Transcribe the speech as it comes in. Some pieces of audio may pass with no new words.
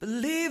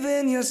Believe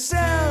in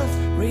yourself,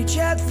 reach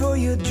out for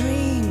your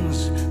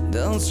dreams.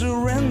 Don't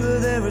surrender,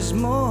 there is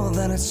more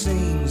than it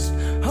seems.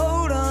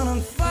 Hold on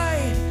and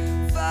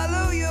fight,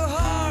 follow your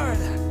heart.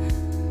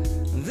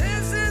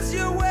 This is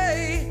your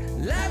way,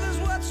 life is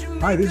what you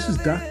make. Hi, this is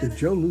Dr.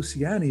 Joe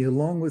Luciani,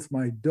 along with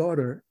my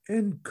daughter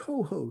and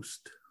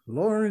co-host,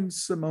 Lauren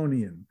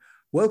Simonian,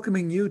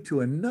 welcoming you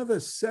to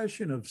another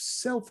session of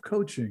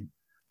self-coaching,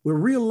 where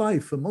real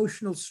life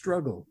emotional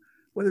struggle,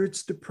 whether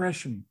it's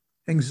depression,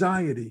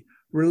 anxiety,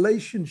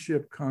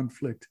 relationship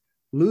conflict,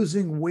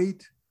 losing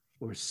weight,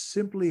 or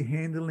simply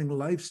handling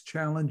life's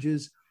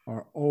challenges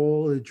are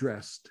all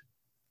addressed,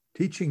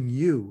 teaching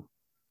you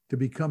to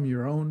become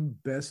your own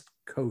best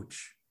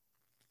coach.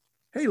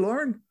 Hey,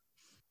 Lauren.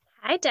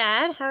 Hi,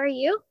 Dad. How are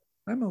you?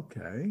 I'm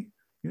okay.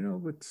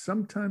 But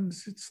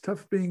sometimes it's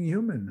tough being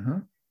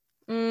human,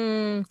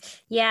 huh?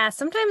 Yeah,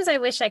 sometimes I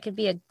wish I could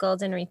be a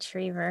golden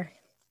retriever.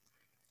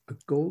 A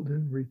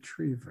golden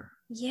retriever.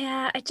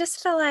 Yeah, I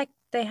just feel like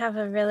they have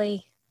a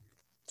really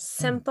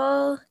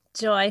simple,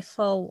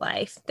 joyful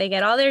life. They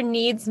get all their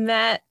needs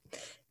met.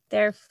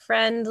 They're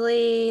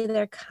friendly.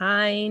 They're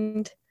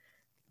kind.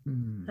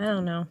 I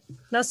don't know.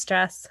 No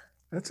stress.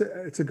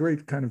 It's a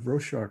great kind of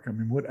Rorschach. I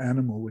mean, what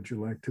animal would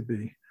you like to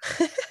be?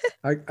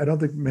 I don't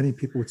think many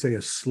people would say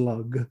a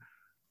slug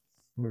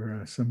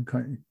or some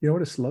kind. You know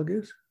what a slug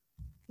is?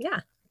 Yeah,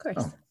 of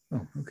course.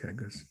 Oh, okay.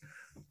 Because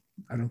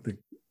I don't think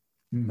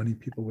many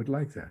people would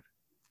like that.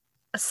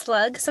 A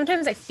slug?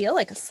 Sometimes I feel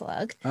like a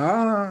slug.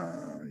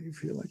 You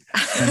feel like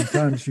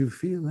sometimes you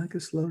feel like a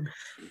slug.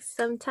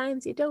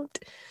 Sometimes you don't.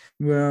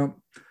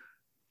 Well,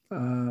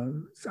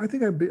 I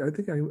think I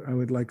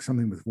would like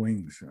something with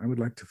wings. I would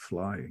like to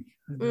fly.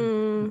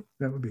 That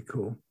would be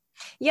cool.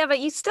 Yeah, but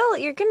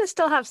you're going to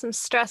still have some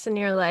stress in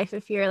your life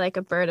if you're like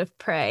a bird of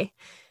prey.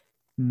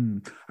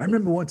 I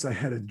remember once I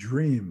had a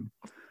dream,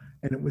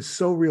 and it was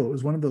so real. It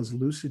was one of those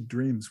lucid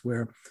dreams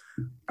where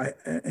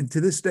and to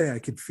this day, I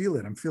could feel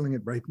it. I'm feeling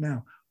it right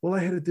now. All I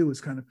had to do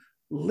was kind of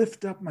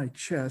lift up my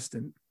chest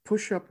and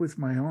push up with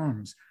my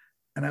arms.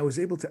 And I was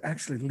able to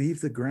actually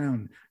leave the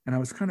ground. And I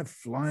was kind of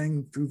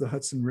flying through the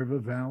Hudson River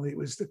Valley. It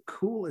was the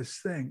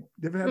coolest thing.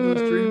 You ever had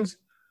those dreams?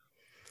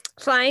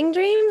 Flying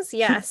dreams?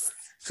 Yes.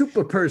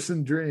 Super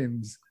person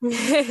dreams.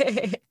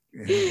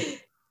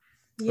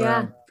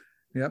 Yeah.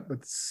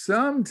 But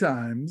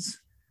sometimes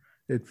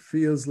it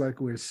feels like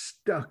we're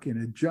stuck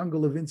in a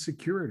jungle of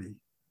insecurity.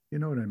 You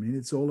know what I mean?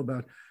 It's all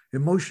about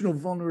emotional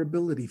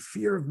vulnerability,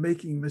 fear of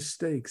making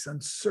mistakes,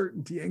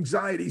 uncertainty,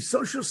 anxiety,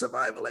 social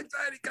survival,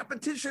 anxiety,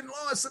 competition,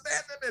 loss,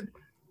 abandonment.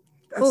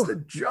 That's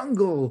the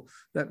jungle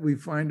that we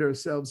find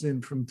ourselves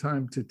in from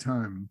time to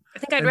time. I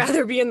think I'd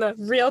rather be in the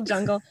real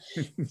jungle.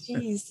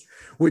 Jeez.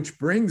 Which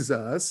brings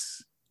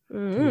us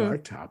to our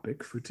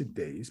topic for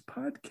today's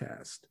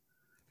podcast.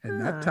 And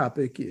that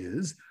topic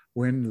is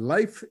when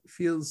life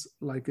feels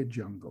like a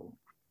jungle.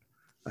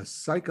 A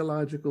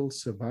psychological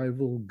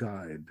survival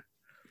guide.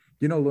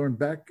 Lauren,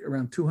 back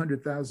around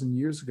 200,000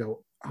 years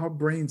ago, our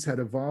brains had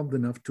evolved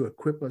enough to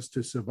equip us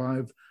to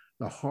survive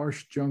the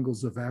harsh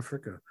jungles of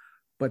Africa.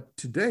 But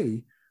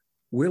today,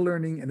 we're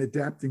learning and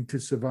adapting to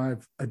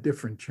survive a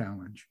different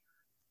challenge,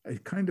 a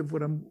kind of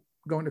what I'm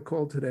going to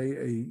call today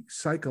a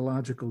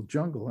psychological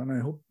jungle. And I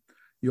hope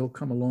you'll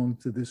come along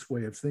to this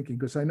way of thinking,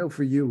 because I know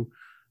for you,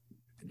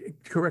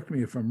 correct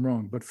me if I'm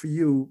wrong, but for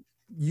you,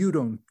 you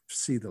don't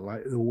see the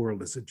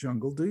world as a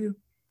jungle, do you?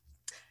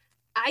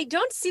 I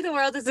don't see the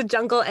world as a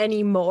jungle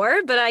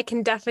anymore, but I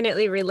can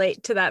definitely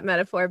relate to that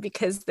metaphor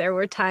because there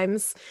were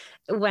times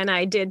when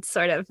I did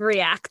sort of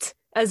react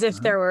as if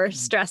there were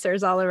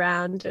stressors all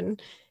around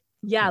and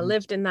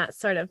lived in that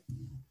sort of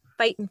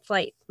fight and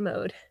flight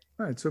mode.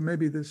 All right. So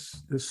maybe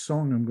this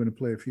song I'm going to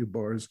play a few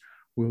bars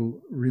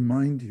will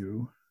remind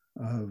you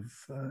of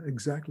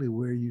exactly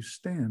where you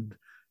stand,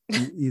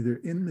 either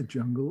in the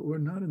jungle or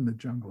not in the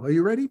jungle. Are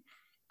you ready?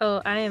 Oh,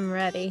 I am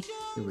ready.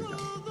 Here we go.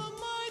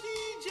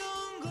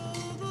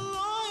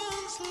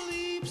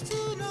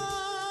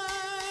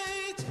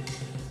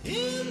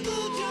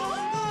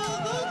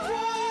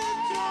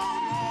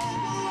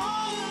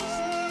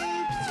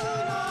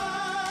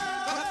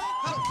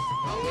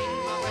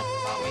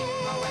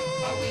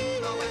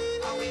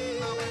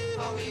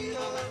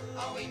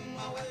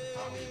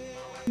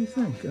 What do you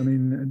think? I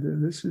mean,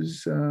 this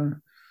is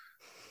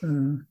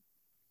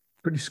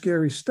pretty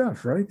scary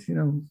stuff, right?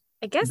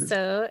 I guess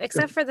so,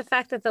 except for the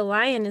fact that the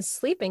lion is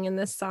sleeping in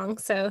this song,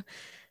 so it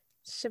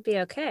should be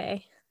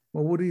okay.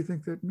 Well, what do you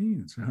think that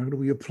means? How do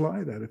we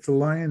apply that? If the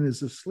lion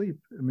is asleep,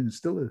 I mean,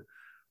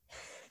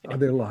 are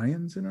there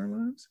lions in our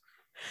lives?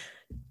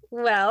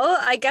 Well,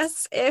 I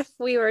guess if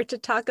we were to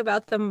talk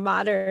about the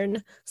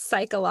modern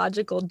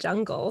psychological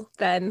jungle,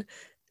 then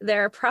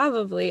there are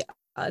probably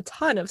a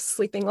ton of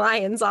sleeping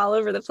lions all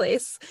over the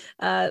place,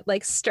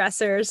 like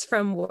stressors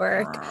from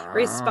work,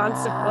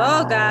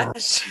 oh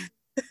gosh.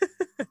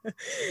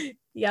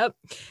 Yep.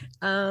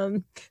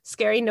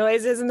 Scary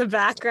noises in the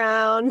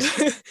background,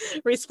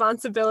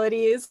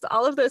 responsibilities,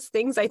 all of those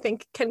things I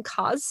think can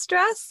cause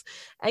stress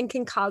and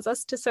can cause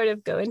us to sort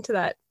of go into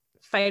that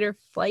fight or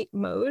flight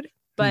mode.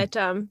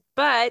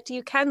 But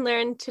you can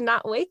learn to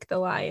not wake the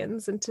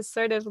lions and to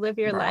sort of live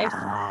your life.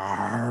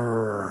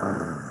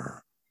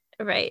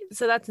 Right.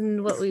 So that's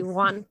what we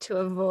want to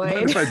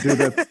avoid. If I do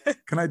that,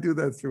 can I do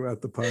that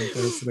throughout the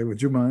podcast today?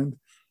 Would you mind?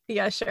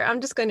 Yeah, sure.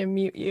 I'm just going to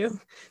mute you.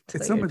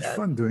 It's so much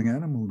fun doing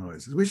animal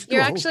noises. We should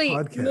You're do a whole actually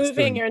podcast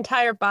moving your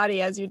entire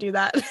body as you do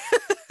that.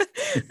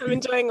 I'm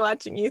enjoying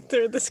watching you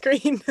through the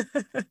screen.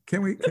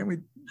 Can we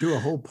do a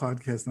whole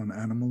podcast on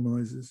animal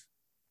noises?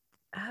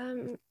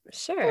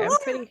 Sure. I'm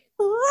pretty.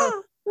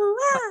 Oh.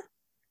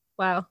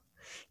 Wow.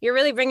 You're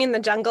really bringing the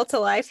jungle to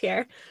life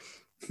here.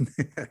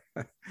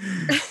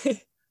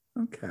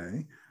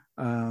 Okay.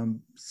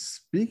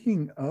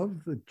 Speaking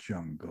of the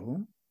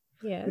jungle,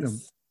 yes. You know,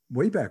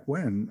 way back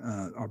when,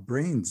 our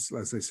brains,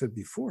 as I said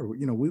before,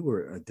 you know, we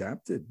were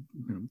adapted.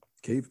 You know,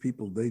 cave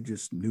people, they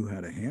just knew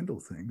how to handle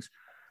things.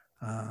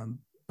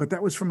 But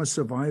that was from a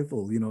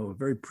survival, you know, a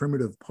very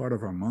primitive part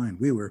of our mind.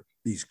 We were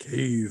these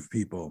cave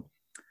people.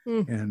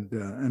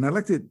 And I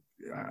like to,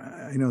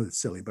 I know it's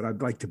silly, but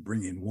I'd like to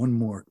bring in one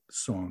more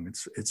song.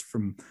 It's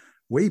from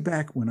way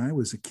back when I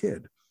was a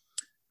kid.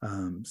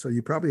 So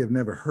you probably have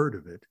never heard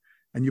of it.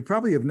 And you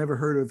probably have never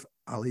heard of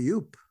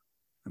alley-oop.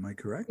 Am I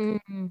correct?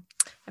 Mm-hmm.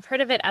 I've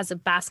heard of it as a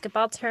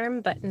basketball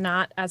term, but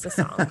not as a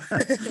song.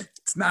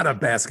 It's not a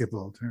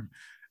basketball term.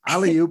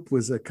 Alley-oop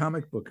was a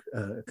comic book,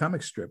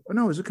 comic strip. Oh,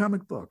 no, it was a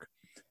comic book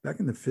back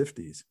in the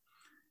 50s.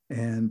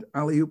 And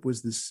alley-oop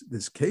was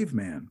this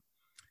caveman.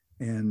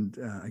 And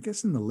I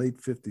guess in the late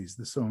 50s,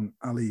 the song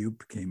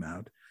Alley-oop came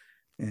out.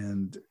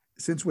 And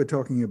since we're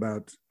talking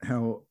about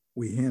how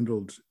we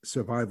handled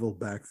survival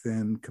back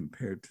then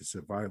compared to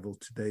survival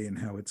today and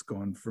how it's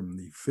gone from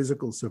the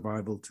physical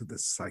survival to the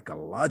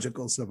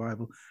psychological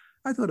survival,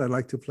 I thought I'd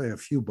like to play a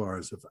few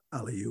bars of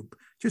alley-oop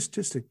just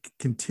to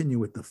continue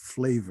with the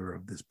flavor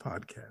of this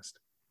podcast.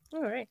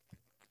 All right.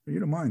 You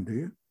don't mind, do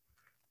you?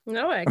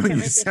 No, I can't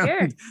wait to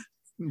hear.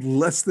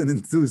 Less than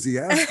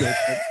enthusiastic.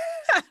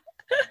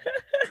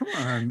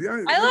 Come on.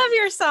 I love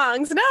your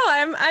songs. No,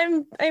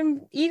 I'm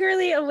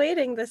eagerly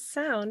awaiting this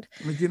sound.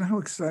 I mean, do you know how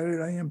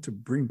excited I am to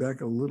bring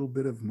back a little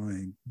bit of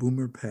my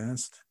boomer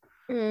past?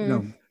 You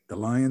know, The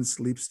Lion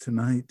Sleeps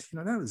Tonight. You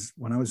know, that was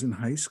when I was in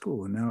high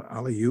school, and now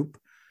alley-oop.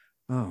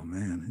 Oh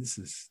man, this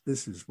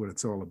is what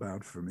it's all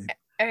about for me.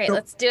 All right,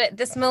 let's do it.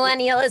 This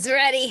millennial is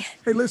ready.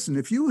 Hey, listen,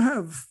 if you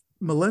have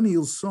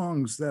millennial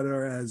songs that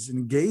are as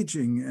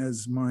engaging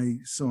as my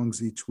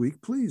songs each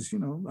week, please, you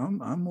know,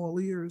 I'm all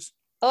ears.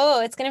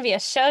 Oh, it's going to be a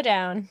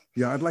showdown.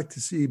 Yeah, I'd like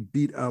to see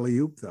beat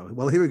alley-oop, though.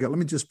 Well, here we go. Let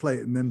me just play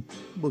it, and then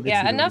we'll get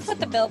Yeah, enough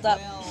with the build-up.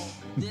 Well,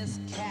 this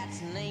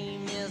cat's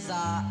name is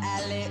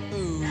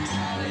alley-oop.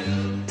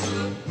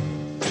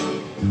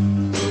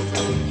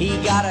 He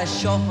got a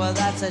chauffeur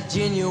that's a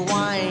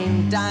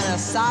genuine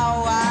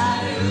dinosaur.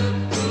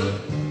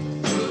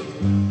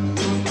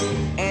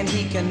 And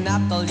he can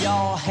knuckle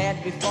your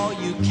head before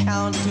you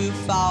count too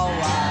far.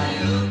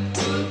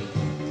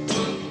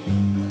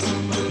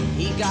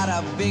 He got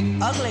a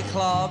big ugly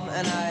club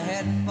and a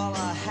head full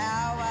of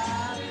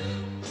how.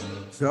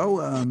 So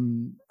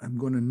I'm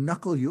going to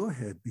knuckle your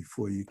head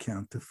before you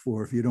count to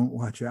 4 if you don't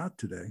watch out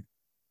today.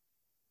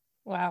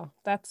 Wow,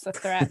 that's a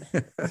threat.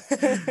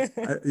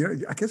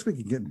 I guess we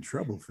can get in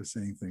trouble for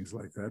saying things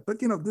like that.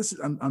 But, you know,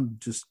 I'm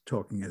just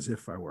talking as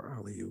if I were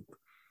alley-oop.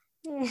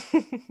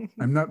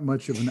 I'm not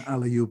much of an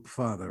alley-oop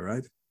father,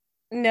 right?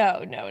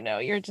 No.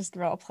 You're just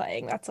role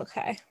playing. That's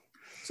okay.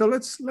 So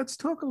let's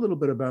talk a little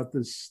bit about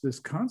this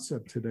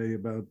concept today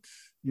about,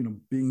 you know,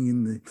 being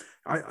in the.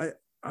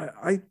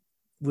 I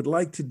would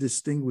like to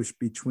distinguish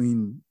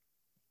between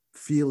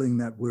feeling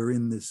that we're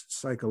in this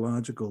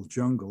psychological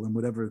jungle and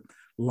whatever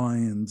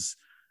lions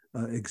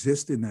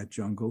exist in that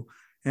jungle,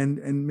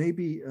 and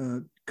maybe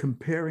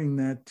comparing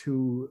that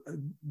to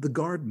the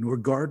garden or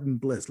garden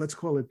bliss. Let's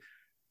call it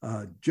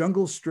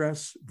jungle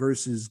stress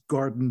versus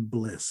garden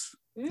bliss.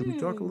 Can we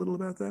talk a little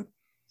about that?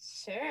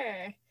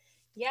 Sure.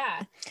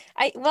 Yeah.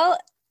 I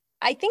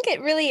think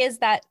it really is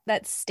that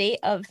state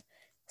of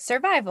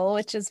survival,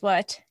 which is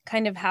what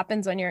kind of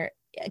happens when you're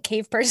a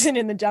cave person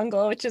in the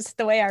jungle, which is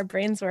the way our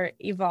brains were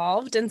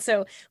evolved. And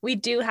so we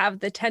do have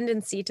the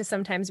tendency to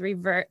sometimes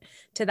revert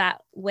to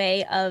that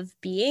way of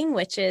being,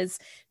 which is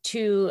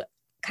to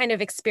kind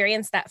of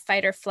experience that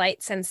fight or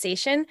flight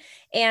sensation.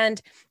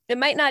 And it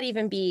might not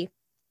even be,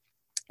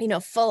 you know,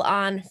 full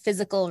on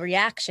physical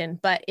reaction,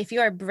 but if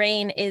your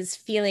brain is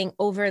feeling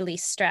overly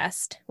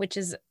stressed, which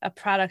is a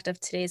product of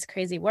today's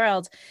crazy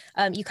world,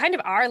 you kind of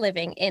are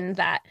living in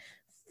that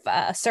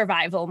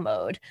survival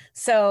mode.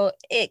 So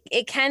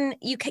you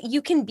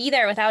can be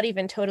there without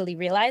even totally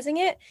realizing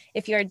it.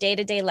 If your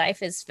day-to-day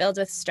life is filled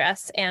with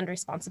stress and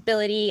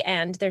responsibility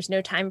and there's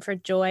no time for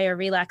joy or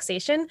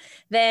relaxation,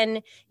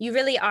 then you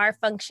really are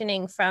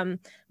functioning from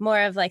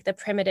more of like the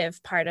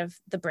primitive part of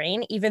the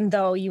brain, even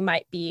though you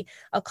might be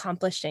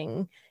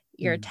accomplishing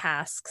your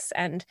tasks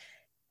and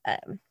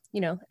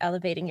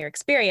elevating your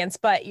experience,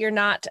 but you're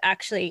not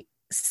actually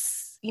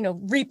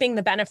reaping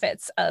the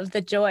benefits of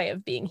the joy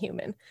of being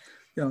human.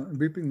 Yeah,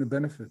 reaping the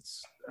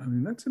benefits. I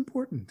mean, that's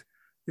important.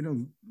 you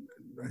know,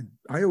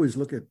 I always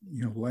look at,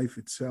 life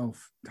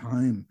itself,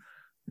 time.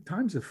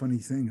 Time's a funny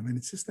thing. I mean,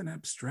 it's just an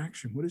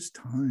abstraction. What is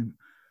time?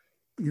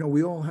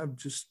 We all have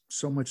just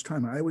so much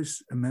time. I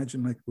always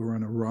imagine like we're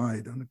on a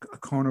ride, on a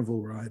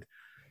carnival ride,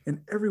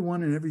 and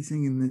everyone and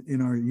everything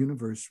in our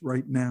universe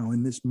right now,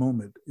 in this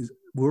moment,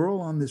 we're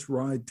all on this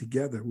ride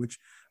together, which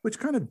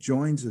kind of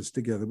joins us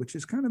together, which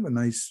is kind of a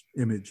nice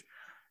image.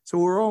 So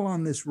we're all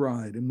on this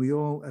ride, and we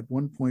all at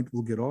one point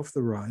will get off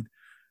the ride,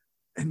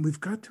 and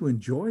we've got to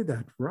enjoy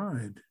that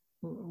ride.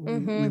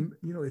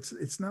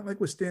 It's not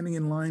like we're standing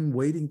in line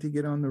waiting to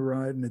get on the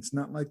ride, and it's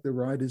not like the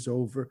ride is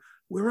over.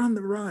 We're on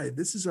the ride.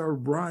 This is our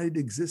ride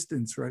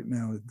existence right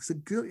now. It's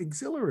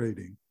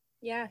exhilarating.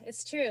 Yeah,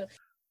 it's true.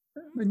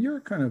 And you're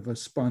kind of a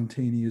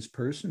spontaneous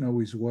person,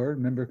 always were.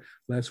 Remember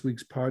last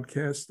week's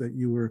podcast that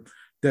you were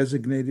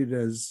designated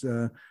as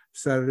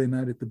Saturday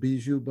Night at the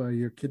Bijou by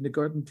your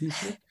kindergarten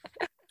teacher?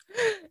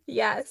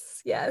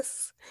 Yes.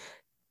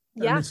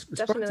 Yeah,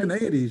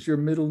 spontaneity is your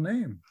middle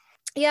name.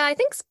 Yeah, I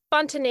think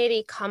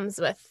spontaneity comes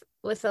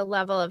with a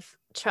level of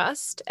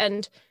trust.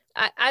 And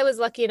I was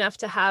lucky enough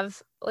to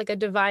have like a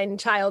divine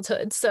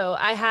childhood. So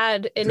I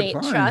had innate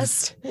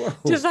trust. Whoa.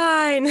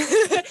 Divine.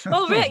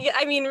 Well,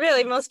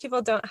 really, most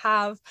people don't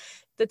have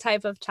the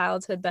type of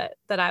childhood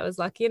that I was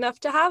lucky enough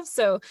to have.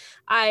 So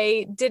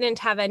I didn't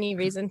have any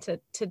reason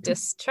to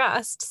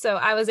distrust. So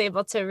I was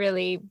able to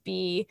really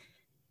be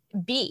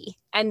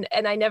and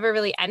I never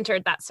really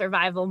entered that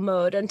survival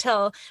mode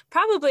until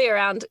probably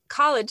around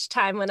college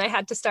time, when I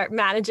had to start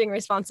managing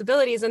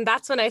responsibilities. And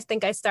that's when I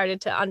think I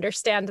started to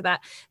understand that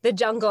the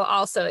jungle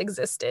also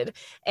existed,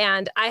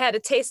 and I had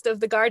a taste of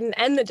the garden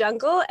and the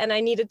jungle, and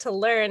I needed to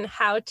learn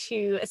how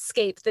to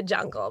escape the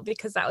jungle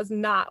because that was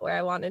not where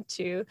I wanted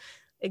to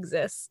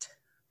exist.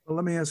 Well,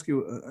 let me ask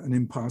you an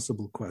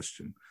impossible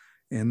question,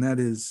 and that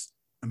is,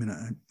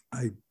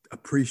 I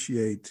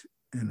appreciate,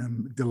 and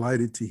I'm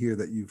delighted to hear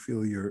that you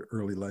feel your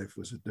early life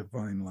was a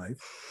divine life,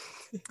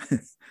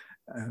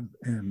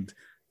 and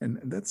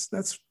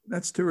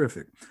that's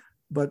terrific.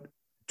 But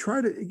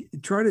try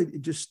to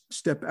just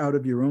step out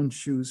of your own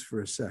shoes for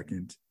a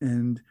second.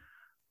 And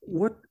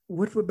what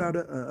about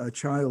a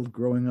child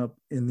growing up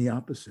in the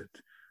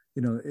opposite?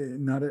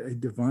 Not a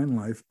divine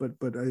life, but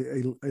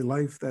a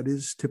life that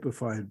is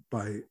typified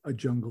by a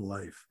jungle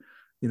life.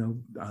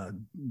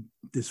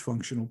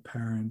 Dysfunctional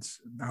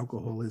parents,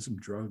 alcoholism,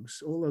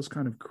 drugs, all those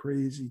kind of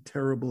crazy,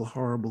 terrible,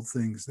 horrible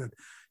things that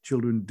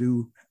children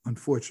do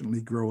unfortunately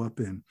grow up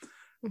in.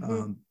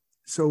 Mm-hmm.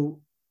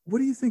 So what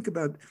do you think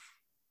about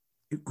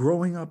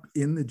growing up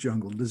in the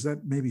jungle? Does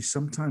that maybe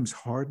sometimes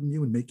harden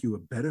you and make you a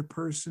better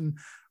person?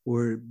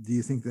 Or do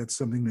you think that's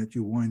something that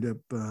you wind up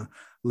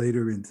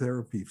later in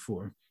therapy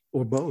for,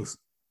 or both?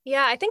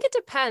 Yeah, I think it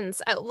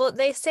depends. Well,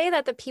 they say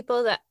that the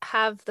people that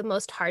have the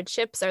most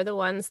hardships are the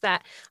ones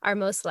that are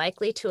most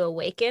likely to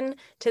awaken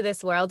to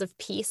this world of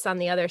peace on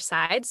the other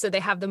side. So they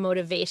have the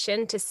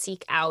motivation to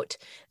seek out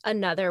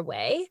another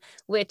way,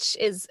 which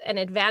is an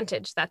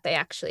advantage that they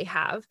actually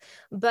have.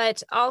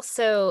 But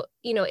also,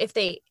 if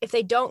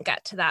they don't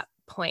get to that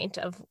point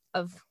of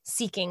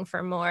seeking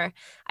for more,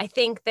 I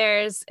think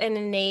there's an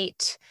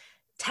innate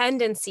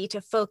tendency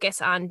to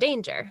focus on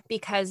danger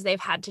because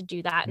they've had to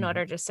do that in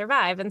order to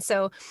survive. And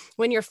so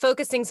when you're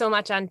focusing so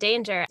much on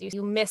danger,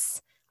 you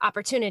miss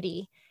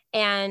opportunity,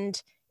 and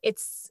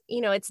it's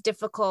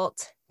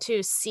difficult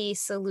to see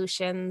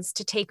solutions,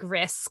 to take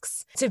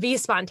risks, to be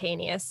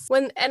spontaneous.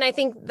 And I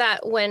think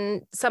that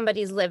when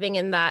somebody's living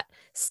in that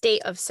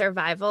state of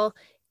survival,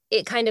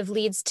 it kind of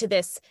leads to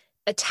this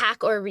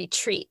attack or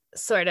retreat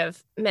sort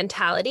of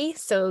mentality.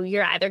 So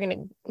you're either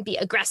going to be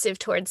aggressive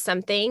towards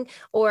something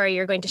or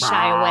you're going to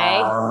shy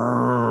away.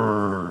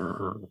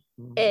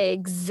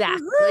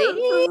 Exactly.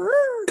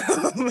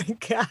 Oh my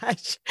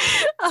gosh.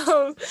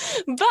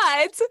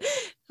 But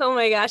oh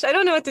my gosh, I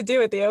don't know what to do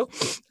with you.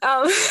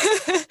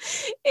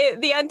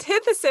 The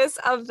antithesis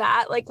of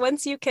that, like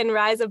once you can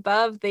rise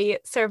above the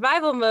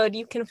survival mode,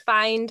 you can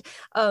find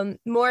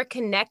more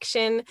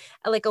connection,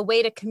 like a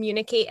way to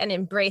communicate and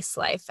embrace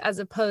life as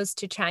opposed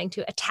to trying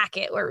to attack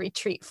it or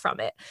retreat from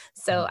it.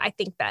 So I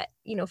think that,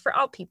 for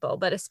all people,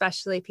 but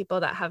especially people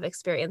that have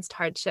experienced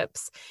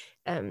hardships,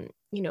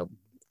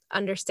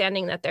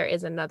 understanding that there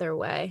is another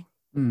way.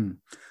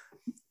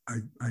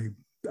 I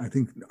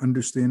think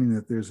understanding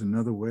that there's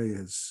another way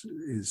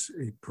is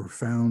a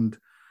profound,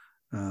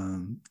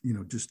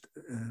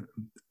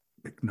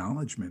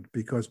 acknowledgement,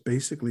 because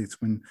basically it's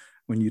when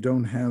you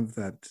don't have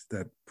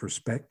that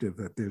perspective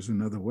that there's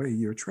another way,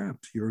 you're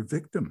trapped, you're a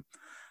victim.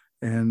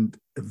 And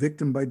a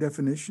victim by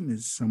definition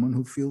is someone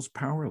who feels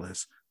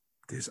powerless.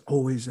 There's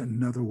always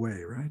another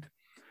way, right?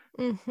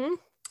 Mm-hmm.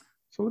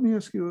 So let me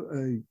ask you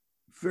a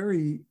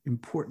very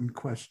important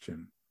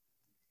question.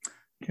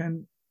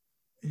 Can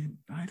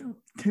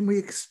we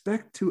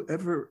expect to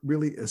ever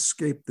really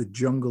escape the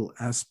jungle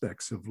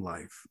aspects of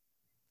life?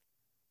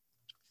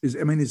 Is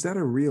that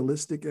a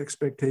realistic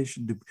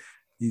expectation? Do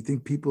you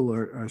think people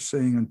are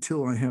saying,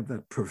 until I have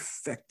that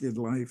perfected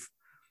life,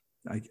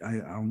 I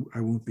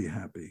won't be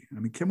happy?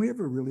 Can we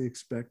ever really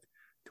expect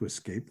to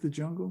escape the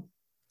jungle?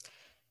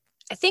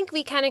 I think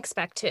we can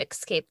expect to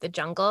escape the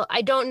jungle.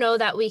 I don't know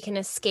that we can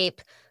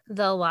escape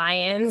the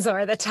lions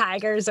or the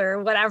tigers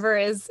or whatever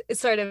is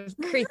sort of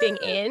creeping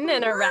in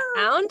and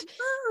around,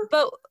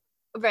 but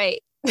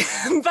right.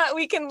 But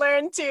we can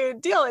learn to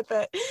deal with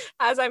it,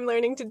 as I'm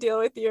learning to deal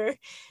with your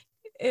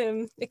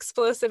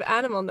explosive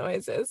animal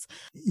noises.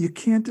 You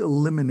can't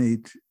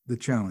eliminate the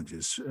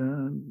challenges.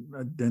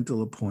 A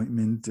dental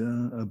appointment,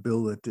 a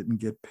bill that didn't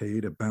get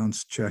paid, a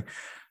bounced check.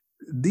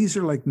 These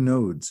are like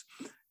nodes.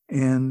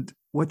 And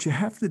what you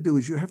have to do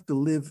is you have to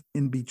live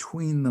in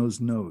between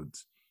those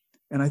nodes.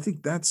 And I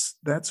think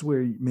that's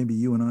where maybe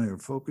you and I are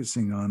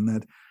focusing on,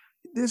 that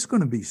there's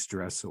going to be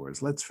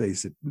stressors. Let's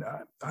face it.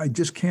 I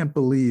just can't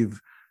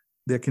believe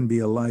there can be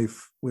a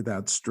life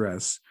without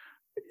stress.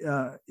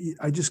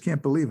 I just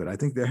can't believe it. I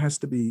think there has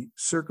to be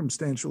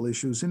circumstantial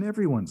issues in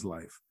everyone's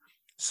life.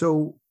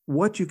 So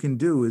what you can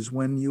do is,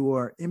 when you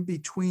are in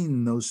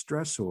between those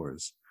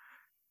stressors,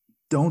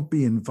 don't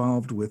be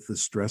involved with the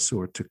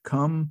stressor to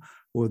come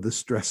or the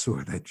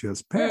stressor that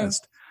just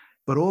passed.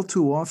 But all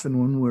too often,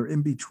 when we're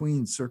in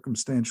between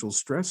circumstantial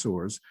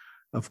stressors,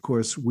 of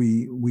course,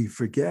 we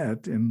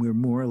forget, and we're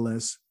more or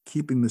less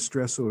keeping the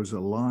stressors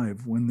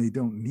alive when they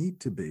don't need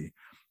to be.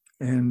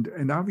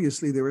 And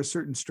obviously, there are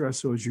certain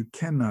stressors you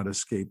cannot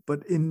escape.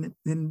 But in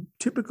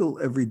typical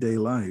everyday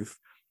life,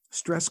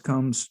 stress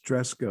comes,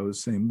 stress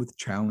goes. Same with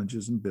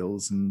challenges and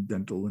bills and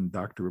dental and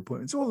doctor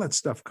appointments. All that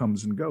stuff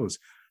comes and goes.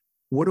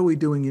 What are we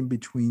doing in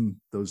between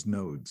those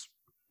nodes?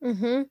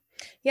 Mm-hmm.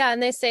 Yeah.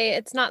 And they say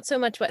it's not so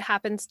much what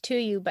happens to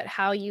you, but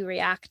how you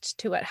react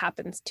to what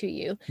happens to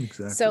you.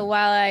 Exactly. So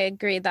while I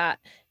agree that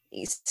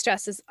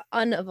stress is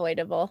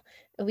unavoidable,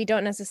 we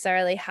don't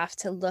necessarily have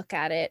to look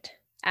at it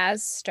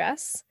as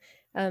stress.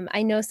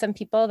 I know some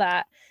people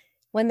that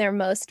when they're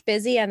most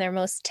busy and they're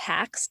most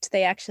taxed,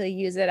 they actually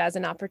use it as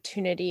an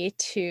opportunity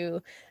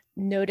to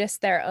notice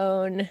their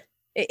own.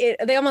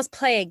 They almost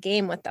play a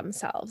game with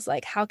themselves.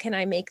 Like, how can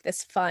I make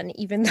this fun,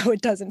 even though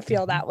it doesn't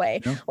feel that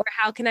way? Yeah. Or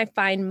how can I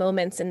find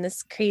moments in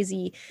this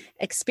crazy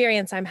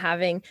experience I'm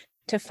having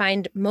to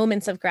find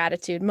moments of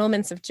gratitude,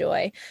 moments of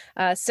joy?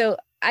 So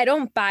I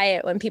don't buy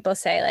it when people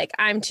say, like,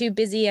 I'm too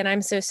busy and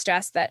I'm so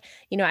stressed that,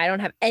 I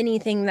don't have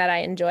anything that I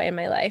enjoy in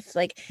my life.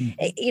 Like,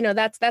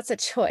 that's a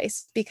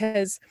choice,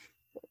 because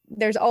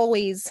there's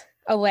always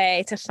a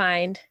way to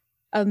find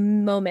a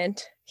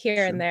moment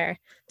here and there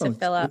to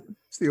fill up.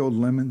 It's the old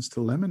lemons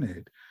to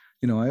lemonade.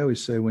 I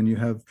always say, when you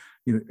have,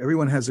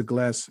 everyone has a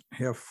glass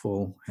half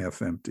full,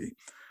 half empty.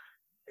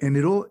 And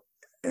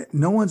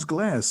no one's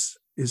glass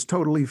is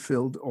totally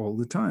filled all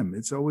the time.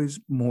 It's always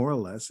more or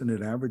less, and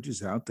it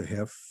averages out to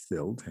half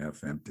filled,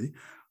 half empty.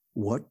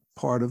 What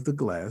part of the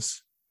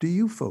glass do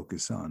you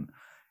focus on?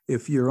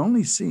 If you're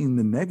only seeing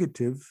the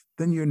negative,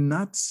 then you're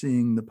not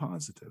seeing the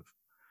positive.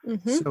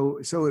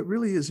 Mm-hmm. So it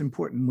really is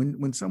important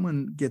when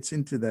someone gets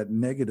into that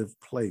negative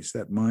place,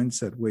 that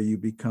mindset where you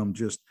become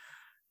just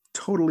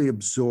totally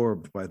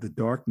absorbed by the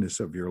darkness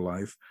of your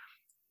life.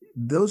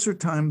 Those are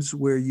times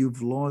where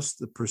you've lost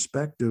the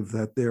perspective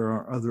that there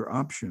are other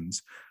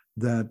options,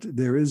 that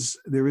there is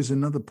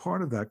another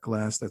part of that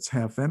glass that's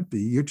half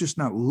empty. You're just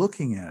not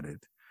looking at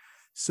it.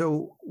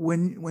 So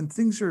when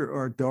things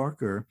are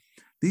darker,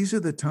 these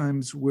are the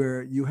times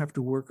where you have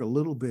to work a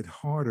little bit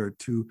harder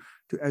to,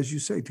 as you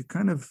say, to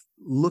kind of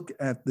look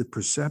at the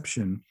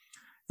perception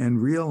and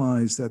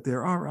realize that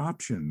there are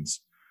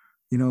options.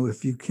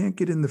 If you can't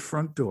get in the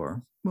front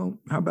door, well,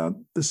 how about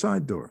the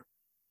side door?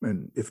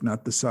 And if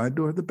not the side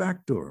door, the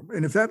back door.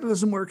 And if that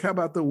doesn't work, how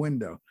about the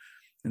window?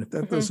 And if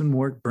that doesn't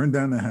work, burn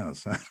down the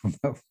house. I don't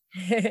know.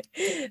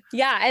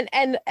 Yeah.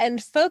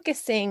 And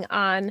focusing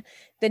on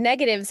the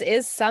negatives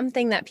is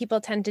something that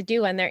people tend to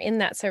do when they're in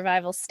that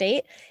survival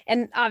state.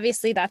 And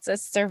obviously that's a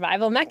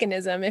survival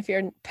mechanism. If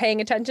you're paying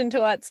attention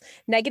to what's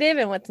negative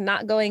and what's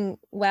not going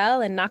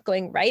well and not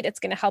going right, it's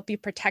going to help you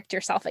protect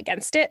yourself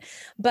against it.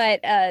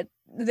 But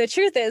the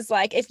truth is,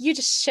 like, if you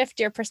just shift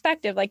your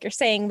perspective, like you're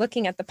saying,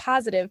 looking at the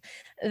positive,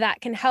 that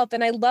can help.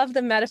 And I love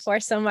the metaphor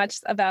so much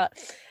about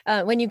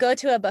when you go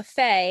to a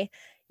buffet,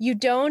 you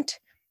don't,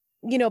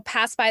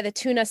 pass by the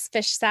tuna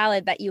fish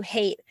salad that you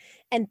hate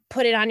and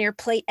put it on your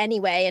plate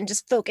anyway and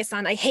just focus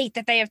on, I hate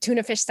that they have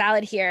tuna fish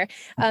salad here.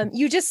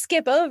 You just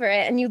skip over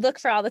it and you look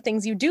for all the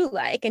things you do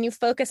like, and you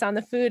focus on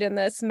the food in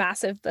this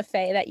massive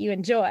buffet that you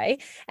enjoy,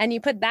 and you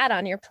put that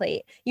on your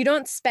plate. You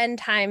don't spend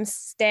time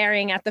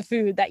staring at the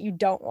food that you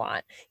don't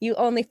want. You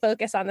only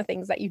focus on the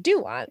things that you do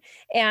want.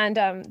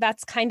 And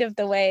that's kind of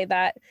the way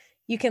that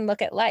you can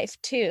look at life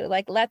too.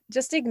 Like,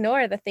 just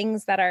ignore the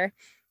things that are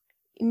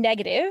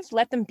negative,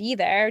 let them be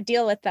there,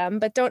 deal with them,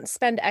 but don't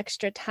spend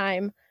extra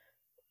time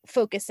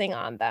focusing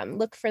on them.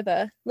 Look for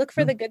the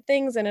good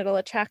things, and it'll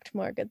attract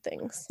more good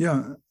things.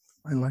 Yeah,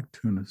 I like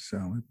tuna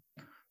salad,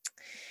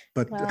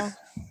 but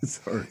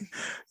sorry.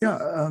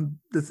 Yeah,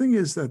 the thing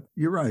is that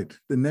you're right.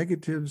 The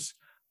negatives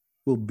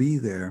will be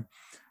there,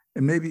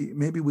 and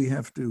maybe we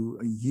have to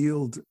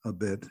yield a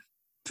bit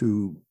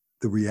to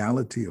the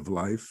reality of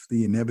life,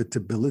 the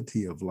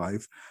inevitability of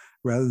life,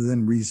 rather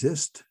than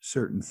resist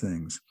certain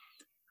things.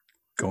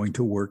 Going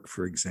to work,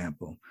 for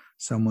example.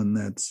 someone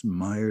that's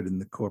mired in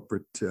the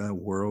corporate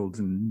world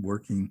and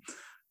working,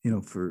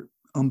 for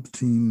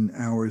umpteen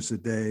hours a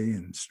day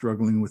and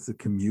struggling with the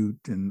commute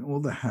and all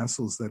the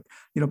hassles that,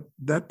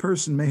 that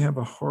person may have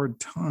a hard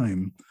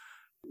time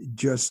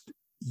just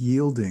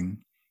yielding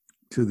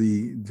to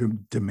the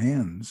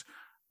demands.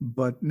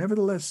 But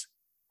nevertheless,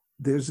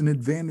 there's an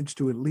advantage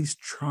to at least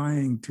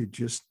trying to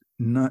just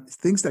not,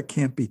 things that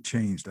can't be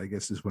changed, I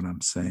guess is what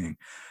I'm saying.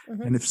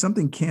 Mm-hmm. And if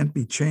something can't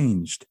be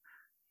changed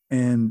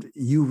and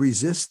you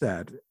resist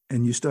that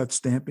and you start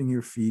stamping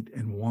your feet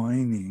and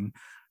whining,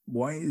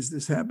 why is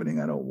this happening?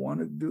 I don't want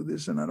to do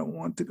this and I don't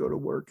want to go to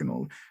work and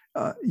all.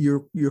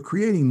 You're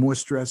creating more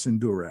stress and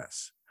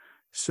duress.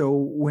 So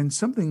when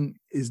something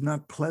is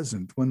not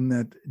pleasant, when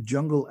that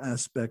jungle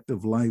aspect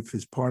of life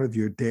is part of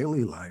your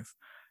daily life,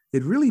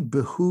 it really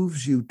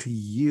behooves you to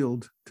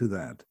yield to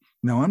that.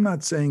 Now, I'm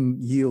not saying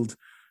yield,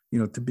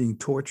 to being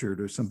tortured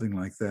or something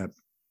like that.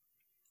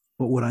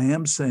 But what I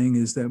am saying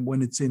is that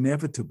when it's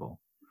inevitable,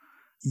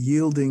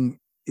 yielding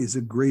is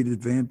a great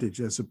advantage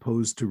as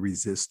opposed to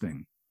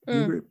resisting. Do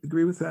you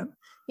agree with that?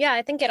 Yeah,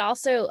 I think it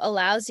also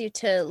allows you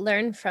to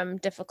learn from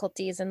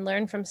difficulties and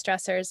learn from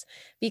stressors,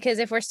 because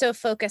if we're so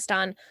focused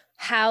on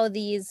how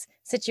these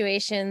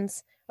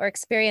situations or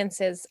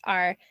experiences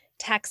are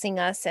taxing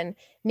us and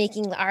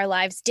making our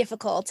lives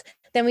difficult,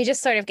 then we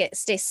just sort of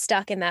stay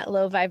stuck in that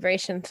low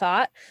vibration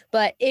thought.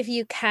 But if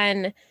you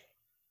can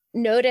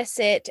notice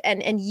it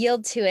and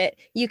yield to it,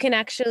 you can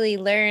actually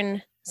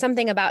learn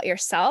something about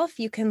yourself.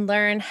 You can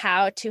learn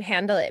how to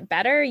handle it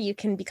better. You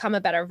can become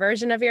a better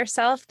version of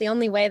yourself. The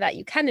only way that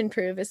you can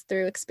improve is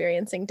through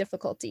experiencing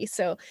difficulty.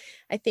 So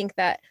I think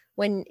that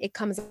when it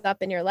comes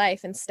up in your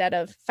life, instead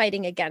of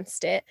fighting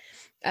against it,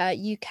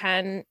 you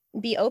can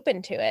be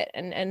open to it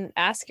and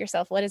ask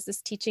yourself, what is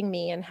this teaching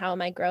me and how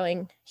am I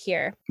growing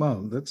here?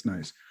 Well, that's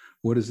nice.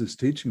 What is this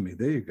teaching me?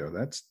 There you go.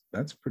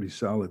 That's pretty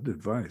solid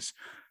advice.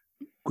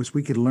 Because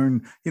we could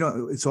learn,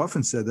 it's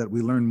often said that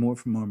we learn more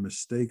from our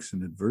mistakes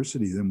and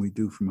adversity than we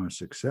do from our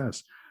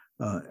success.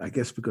 I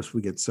guess because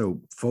we get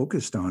so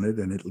focused on it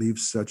and it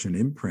leaves such an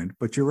imprint.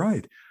 But you're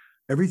right.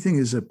 Everything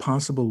is a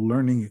possible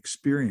learning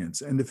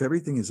experience. And if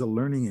everything is a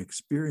learning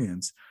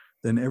experience,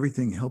 then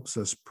everything helps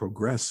us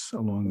progress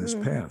along this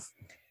path.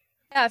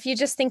 Yeah, if you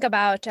just think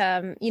about,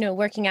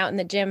 working out in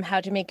the gym, how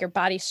to make your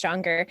body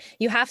stronger,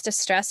 you have to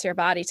stress your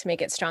body to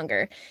make it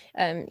stronger.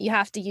 You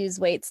have to use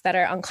weights that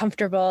are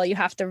uncomfortable. You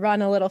have to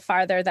run a little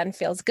farther than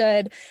feels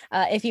good.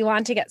 If you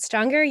want to get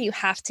stronger, you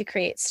have to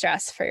create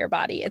stress for your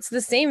body. It's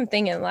the same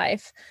thing in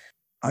life.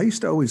 I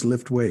used to always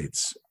lift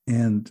weights,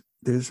 and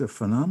there's a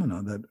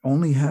phenomenon that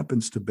only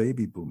happens to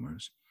baby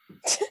boomers.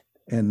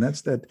 And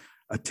that's that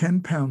a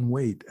 10-pound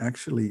weight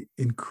actually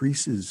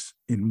increases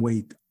in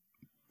weight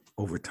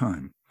over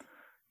time.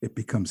 It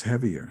becomes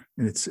heavier.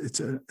 And it's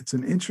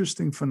an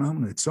interesting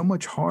phenomenon. It's so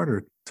much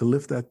harder to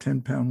lift that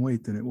 10-pound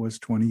weight than it was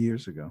 20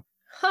 years ago.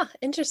 Huh,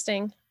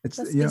 interesting.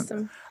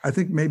 I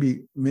think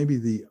maybe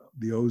the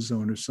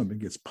ozone or something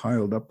gets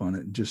piled up on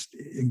it and just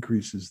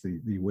increases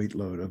the weight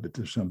load of it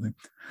or something.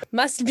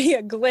 Must be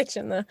a glitch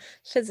in the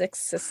physics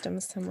system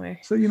somewhere.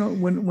 So,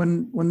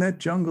 when that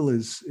jungle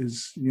is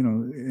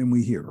and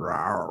we hear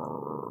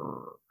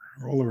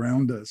all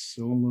around us,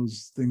 all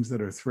those things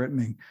that are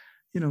threatening,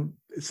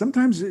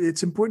 sometimes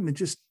it's important to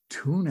just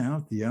tune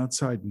out the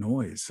outside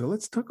noise. So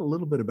let's talk a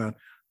little bit about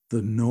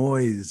the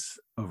noise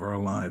of our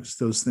lives,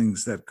 those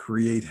things that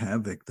create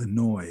havoc, the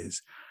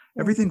noise,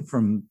 everything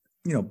from,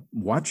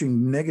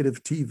 watching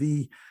negative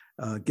TV,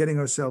 getting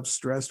ourselves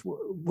stressed.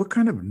 What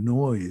kind of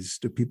noise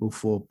do people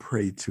fall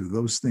prey to?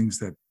 Those things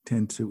that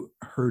tend to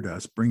hurt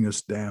us, bring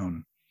us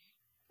down.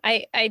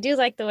 I do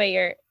like the way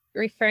you're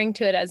referring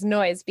to it as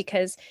noise,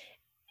 because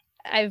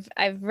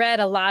I've read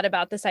a lot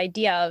about this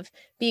idea of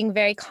being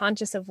very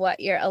conscious of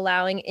what you're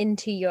allowing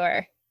into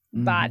your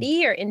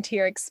body or into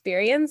your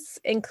experience,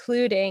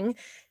 including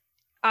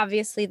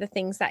obviously the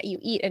things that you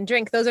eat and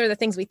drink. Those are the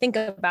things we think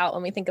about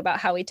when we think about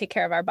how we take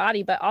care of our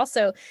body, but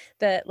also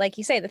like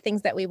you say, the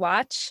things that we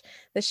watch,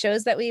 the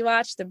shows that we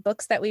watch, the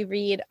books that we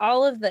read,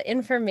 all of the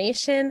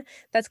information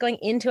that's going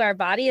into our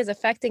body is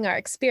affecting our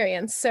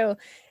experience. So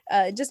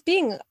just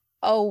being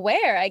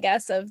aware, I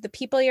guess, of the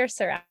people you're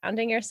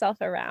surrounding yourself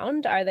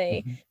around. Are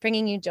they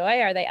bringing you joy?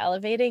 Are they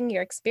elevating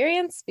your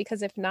experience?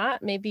 Because if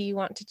not, maybe you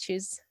want to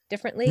choose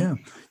differently. Yeah.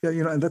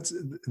 And that's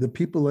the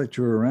people that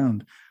you're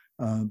around.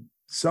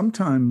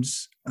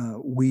 Sometimes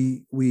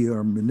we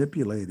are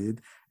manipulated,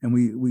 and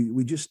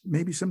we just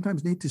maybe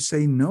sometimes need to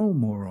say no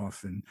more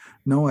often.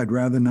 No, I'd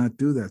rather not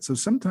do that. So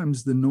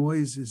sometimes the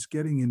noise is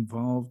getting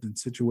involved in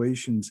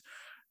situations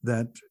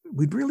that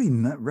we'd really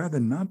rather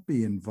not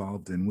be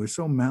involved in. We're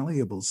so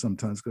malleable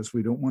sometimes because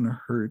we don't want to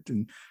hurt.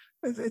 And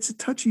it's a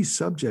touchy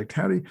subject.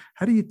 How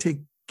do you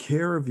take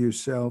care of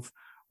yourself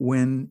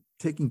when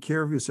taking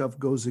care of yourself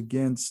goes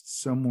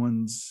against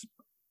some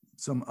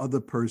other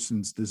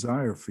person's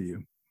desire for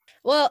you?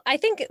 Well, I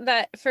think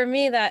that for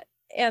me, that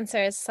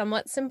answer is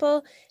somewhat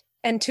simple.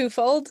 and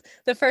twofold.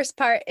 The first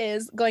part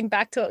is going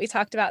back to what we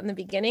talked about in the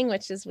beginning,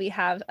 which is we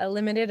have a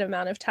limited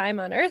amount of time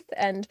on Earth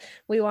and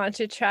we want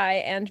to try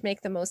and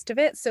make the most of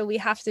it. So we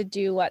have to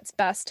do what's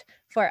best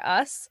for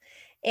us.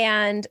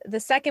 And the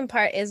second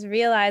part is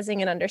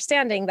realizing and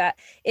understanding that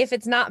if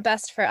it's not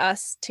best for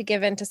us to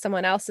give in to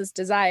someone else's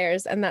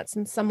desires, and that's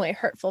in some way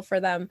hurtful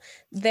for them,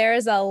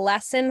 there's a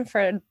lesson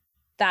for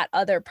that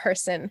other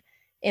person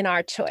in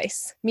our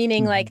choice,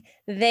 meaning like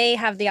they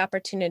have the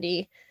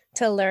opportunity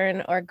to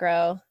learn or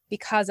grow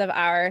because of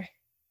our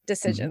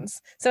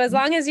decisions. So as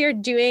long as you're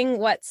doing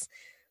what's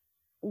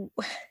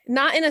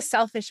not in a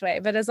selfish way,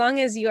 but as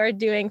long as you are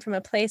doing from a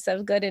place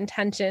of good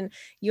intention,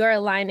 you're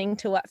aligning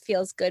to what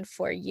feels good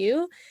for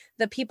you,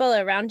 the people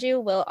around you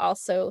will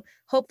also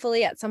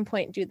hopefully at some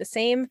point do the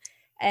same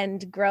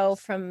and grow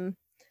from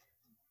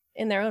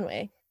in their own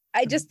way.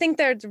 I just think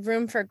there's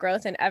room for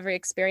growth in every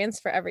experience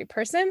for every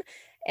person.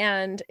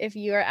 And if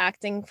you are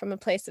acting from a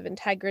place of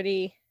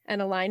integrity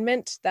and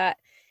alignment, that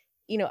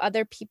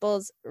other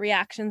people's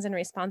reactions and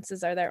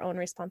responses are their own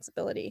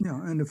responsibility.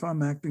 Yeah, and if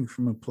I'm acting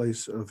from a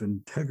place of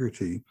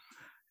integrity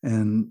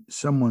and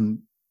someone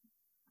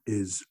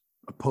is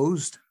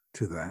opposed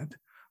to that,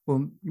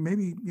 well,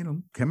 maybe,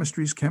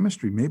 chemistry is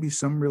chemistry. Maybe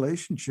some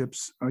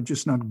relationships are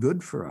just not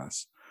good for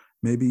us.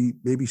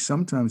 Maybe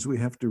sometimes we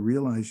have to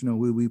realize,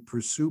 we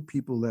pursue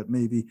people that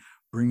maybe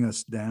bring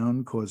us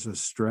down, cause us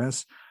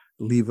stress,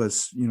 leave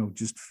us,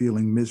 just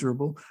feeling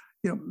miserable.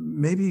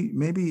 Maybe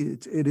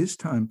it is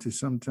time to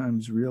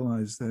sometimes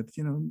realize that,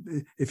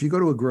 if you go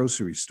to a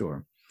grocery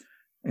store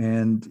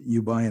and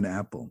you buy an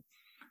apple,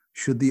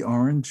 should the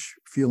orange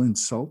feel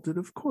insulted?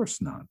 Of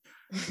course not.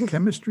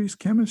 Chemistry is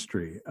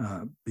chemistry,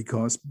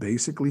 because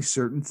basically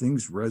certain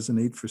things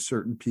resonate for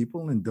certain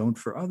people and don't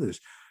for others.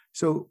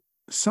 So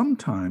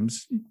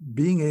sometimes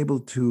being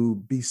able to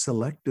be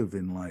selective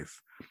in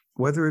life,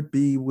 whether it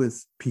be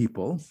with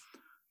people,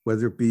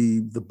 whether it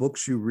be the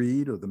books you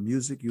read or the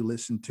music you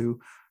listen to,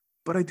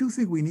 but I do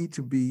think we need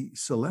to be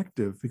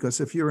selective, because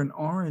if you're an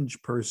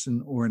orange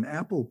person or an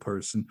apple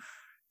person,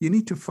 you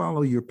need to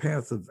follow your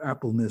path of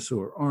appleness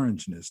or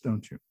orangeness,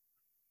 don't you?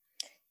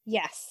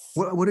 Yes.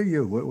 What are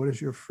you? What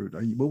is your fruit?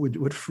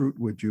 What fruit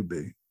would you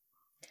be?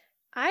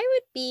 I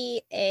would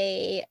be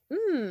a,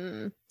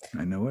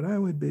 I know what I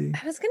would be.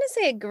 I was going to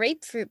say a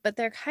grapefruit, but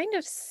they're kind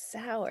of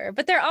sour,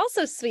 but they're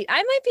also sweet.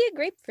 I might be a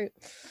grapefruit.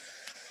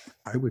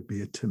 I would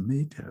be a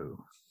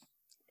tomato.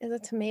 Is a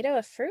tomato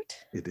a fruit?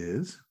 It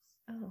is.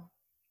 Oh.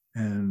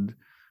 And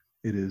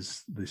it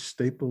is the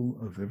staple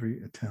of every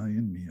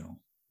Italian meal.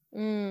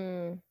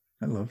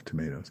 I love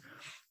tomatoes.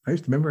 I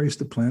used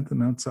to plant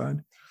them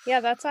outside. Yeah,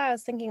 that's why I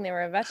was thinking they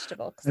were a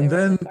vegetable. And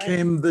then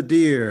came the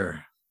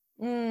deer.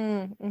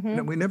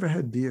 We never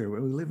had deer. We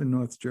live in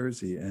North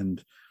Jersey,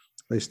 and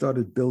they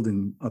started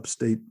building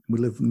upstate. We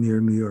live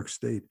near New York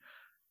State.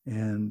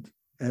 And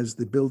as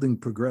the building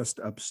progressed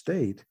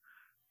upstate,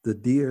 the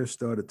deer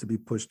started to be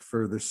pushed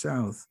further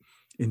south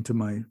into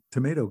my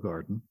tomato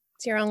garden.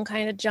 It's your own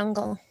kind of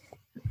jungle.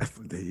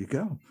 There you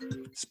go.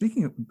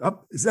 Speaking of,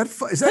 is that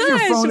your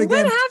phone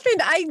again? What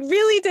happened? I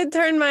really did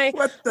turn my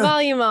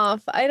volume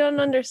off. I don't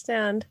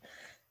understand.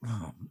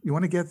 Oh, you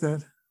want to get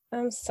that?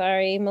 I'm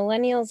sorry.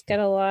 Millennials get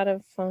a lot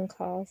of phone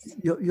calls.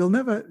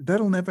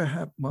 That'll never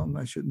happen. Well,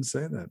 I shouldn't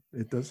say that.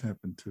 It does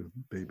happen to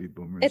baby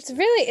boomers. It's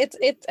really,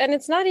 and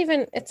it's not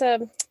even, it's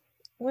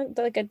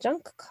like a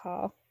junk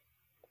call.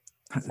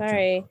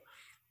 Sorry.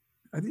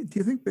 Do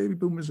you think baby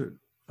boomers are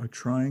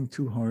trying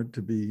too hard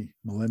to be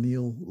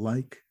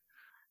millennial-like?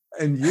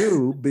 And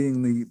you,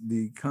 being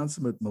the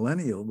consummate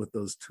millennial with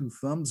those two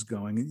thumbs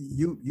going,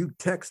 you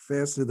text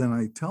faster than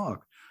I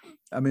talk.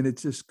 I mean,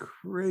 it's just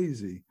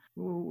crazy.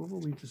 What were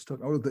we just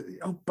talking?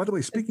 By the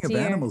way, speaking of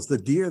animals, the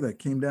deer that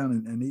came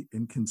down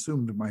and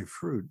consumed my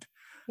fruit.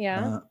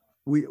 Yeah.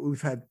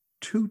 We've had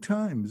 2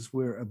 times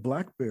where a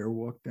black bear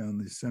walked down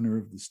the center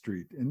of the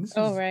street, and this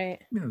is right.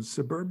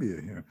 Suburbia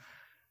here,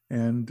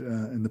 and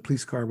the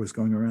police car was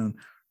going around.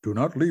 Do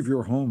not leave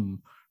your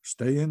home.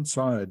 Stay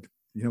inside.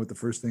 You know what the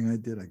first thing I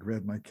did? I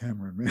grabbed my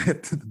camera and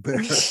ran to the bear.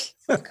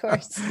 Of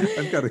course.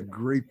 I've got a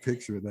great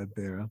picture of that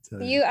bear, I'll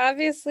tell you. You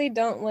obviously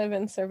don't live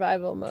in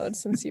survival mode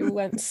since you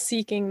went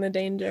seeking the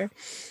danger.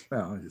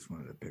 Well, I just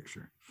wanted a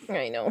picture.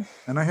 I know.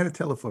 And I had a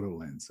telephoto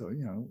lens, so, it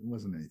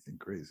wasn't anything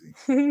crazy.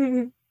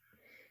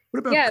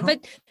 What about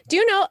but do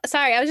you know,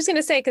 sorry, I was just going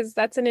to say, because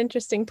that's an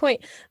interesting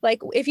point.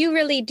 Like, if you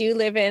really do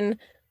live in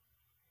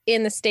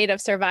the state of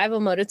survival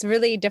mode, it's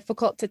really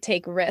difficult to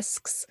take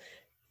risks,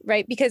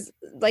 right? Because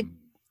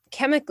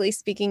chemically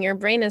speaking, your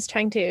brain is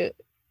trying to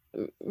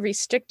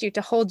restrict you,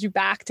 to hold you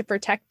back, to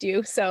protect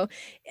you. So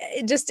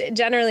just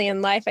generally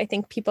in life, I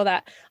think people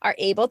that are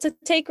able to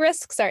take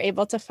risks are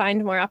able to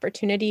find more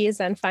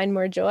opportunities and find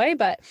more joy.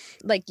 But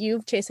like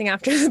you chasing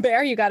after the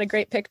bear, you got a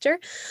great picture.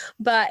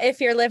 But if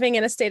you're living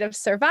in a state of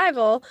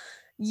survival,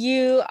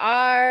 you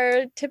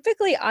are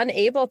typically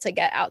unable to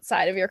get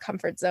outside of your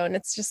comfort zone.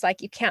 It's just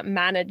like you can't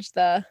manage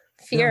the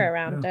fear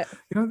around it.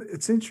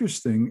 It's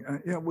interesting.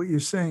 What you're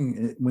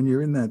saying, when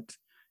you're in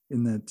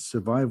in that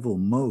survival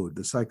mode,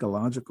 the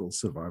psychological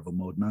survival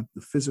mode, not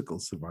the physical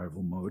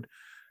survival mode,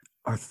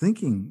 our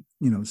thinking,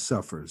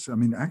 suffers. I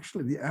mean,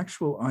 actually, the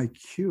actual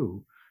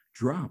IQ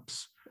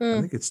drops. I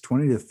think it's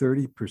 20 to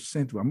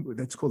 30%.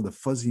 That's called the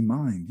fuzzy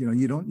mind.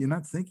 You're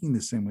not thinking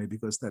the same way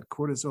because that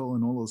cortisol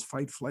and all those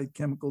fight flight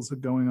chemicals are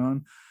going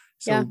on.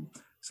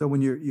 So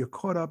when you're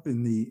caught up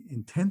in the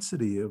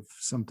intensity of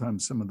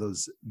sometimes some of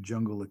those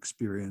jungle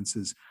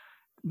experiences,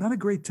 not a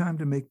great time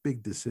to make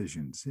big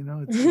decisions.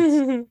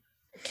 It's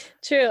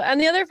True. And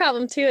the other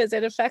problem too is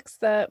it affects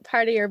the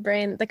part of your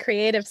brain, the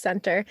creative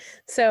center.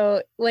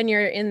 So when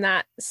you're in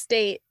that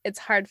state, it's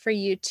hard for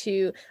you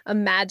to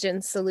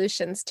imagine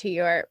solutions to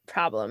your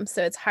problem.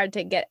 So it's hard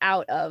to get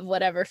out of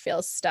whatever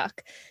feels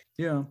stuck.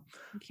 Yeah.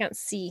 You can't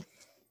see.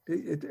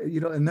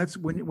 And that's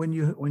when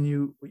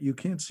you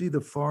can't see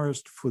the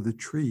forest for the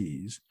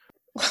trees.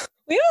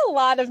 We have a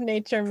lot of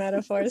nature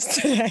metaphors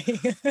today.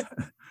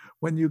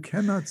 When you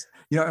cannot,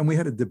 and we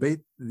had a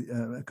debate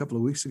a couple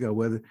of weeks ago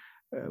whether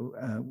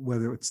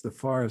it's the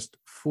forest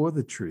for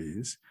the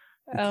trees.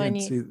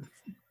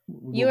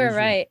 You were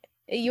right.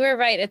 You were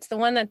right. It's the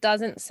one that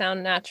doesn't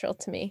sound natural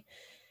to me.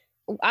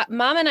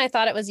 Mom and I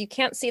thought it was you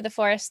can't see the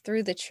forest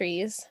through the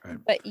trees, right.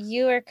 But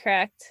you are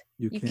correct.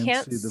 You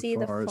can't see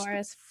the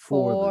forest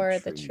for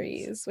the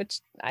trees, which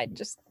I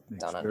just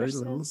don't understand. Makes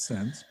very little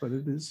sense, but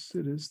it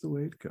is the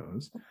way it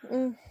goes.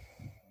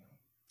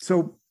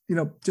 So,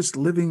 just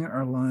living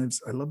our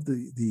lives. I love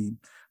the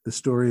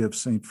story of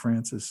St.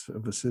 Francis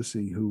of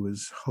Assisi, who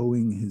was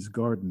hoeing his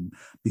garden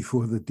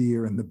before the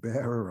deer and the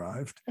bear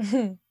arrived.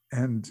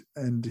 And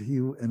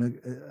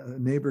a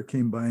neighbor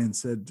came by and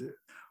said,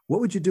 "What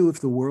would you do if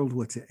the world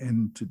were to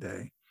end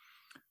today?"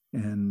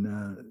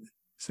 And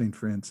St.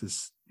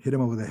 Francis hit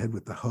him over the head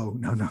with the hoe.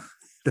 No,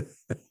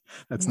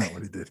 that's not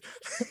what he did.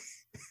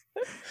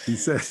 He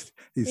said,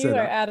 "You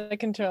are out of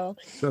control."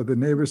 So the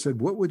neighbor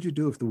said, "What would you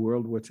do if the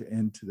world were to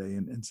end today?"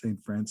 And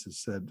St. Francis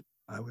said,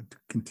 "I would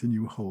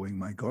continue hoeing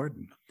my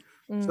garden."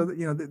 So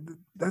that,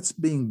 that's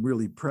being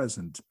really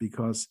present,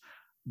 because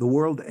the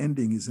world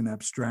ending is an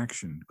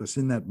abstraction, because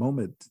in that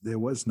moment there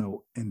was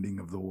no ending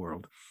of the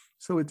world.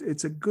 So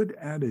it's a good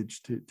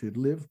adage to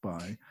live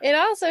by. It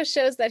also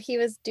shows that he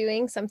was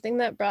doing something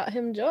that brought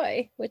him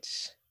joy,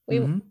 which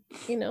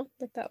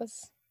that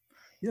was.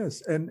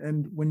 Yes,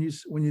 and when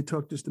you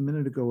talked just a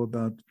minute ago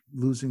about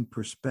losing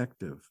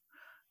perspective,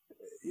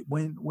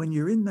 when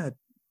you're in that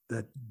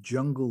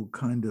jungle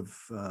kind of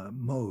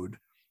mode,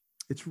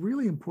 it's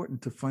really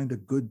important to find a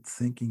good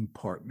thinking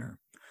partner.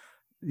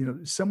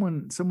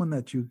 Someone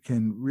that you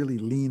can really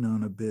lean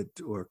on a bit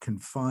or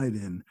confide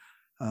in,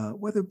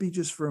 whether it be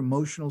just for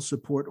emotional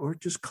support or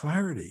just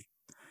clarity.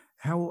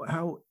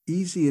 How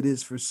easy it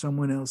is for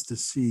someone else to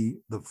see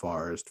the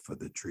forest for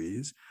the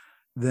trees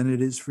than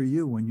it is for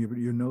you when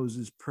your nose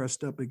is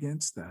pressed up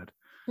against that.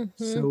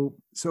 So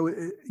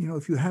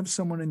if you have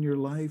someone in your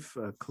life,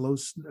 a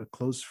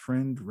close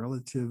friend,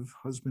 relative,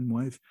 husband,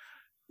 wife,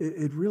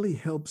 it really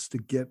helps to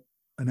get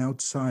an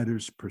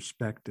outsider's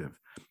perspective.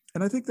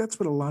 And I think that's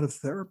what a lot of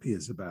therapy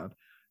is about.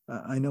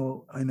 I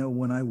know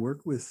when I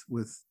work with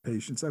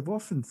patients, I've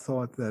often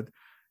thought that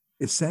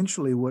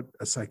essentially what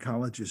a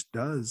psychologist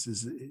does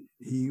is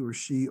he or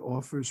she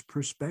offers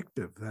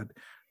perspective,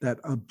 that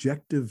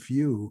objective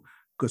view,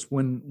 because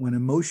when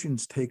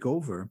emotions take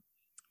over,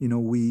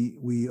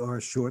 we are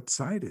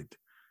short-sighted,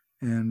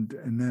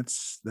 and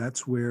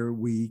that's where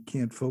we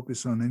can't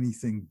focus on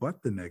anything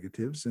but the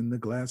negatives, and the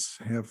glass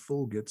half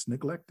full gets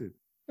neglected.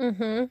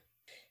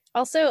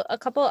 Also, a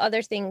couple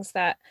other things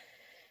that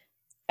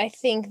I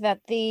think that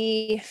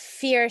the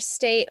fear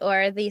state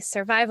or the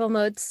survival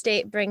mode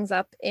state brings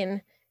up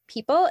in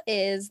people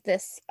is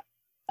this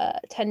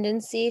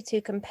tendency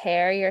to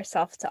compare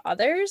yourself to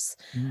others,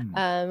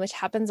 which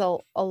happens a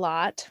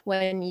lot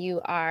when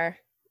you are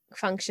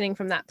functioning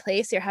from that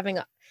place. You're having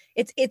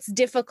it's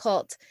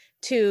difficult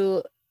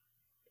to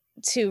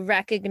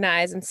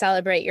recognize and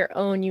celebrate your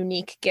own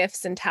unique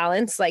gifts and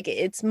talents. Like,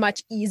 it's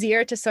much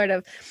easier to sort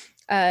of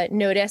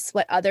notice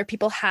what other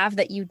people have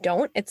that you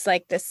don't. It's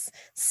like this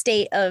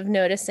state of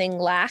noticing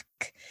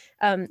lack,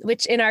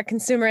 which in our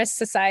consumerist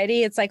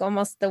society, it's like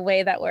almost the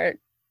way that we're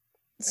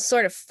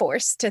sort of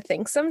forced to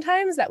think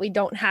sometimes, that we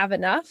don't have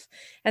enough.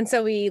 And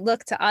so we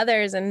look to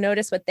others and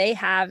notice what they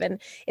have.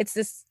 And it's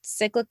this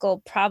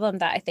cyclical problem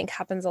that I think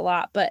happens a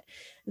lot. But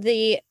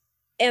the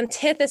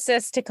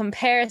antithesis to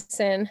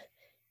comparison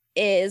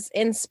is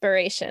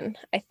inspiration,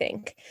 I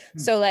think.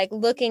 So like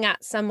looking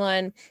at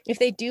someone, if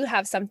they do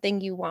have something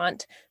you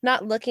want,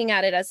 not looking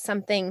at it as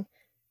something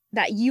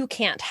that you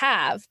can't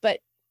have,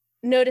 but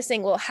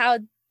noticing, well,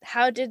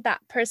 how did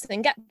that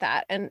person get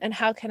that? And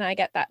how can I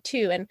get that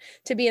too? And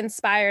to be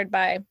inspired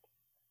by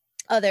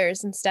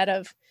others instead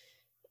of,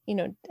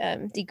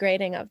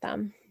 degrading of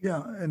them.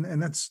 Yeah.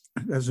 And that's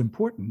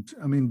important.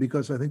 I mean,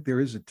 because I think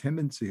there is a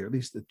tendency, or at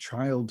least a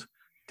child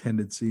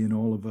tendency in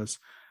all of us,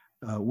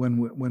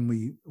 when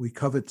we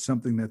covet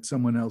something that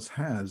someone else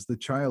has, the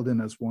child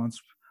in us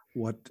wants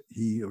what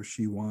he or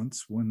she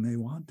wants when they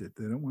want it.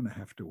 They don't want to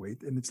have to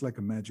wait. And it's like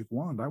a magic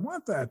wand. I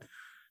want that.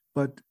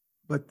 But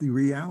But the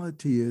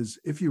reality is,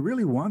 if you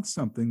really want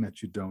something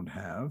that you don't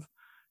have,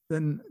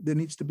 then there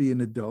needs to be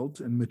an adult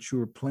and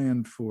mature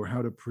plan for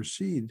how to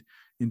proceed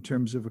in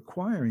terms of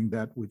acquiring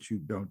that which you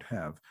don't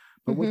have.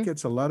 But what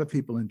gets a lot of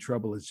people in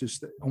trouble is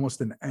just almost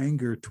an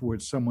anger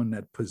towards someone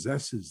that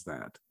possesses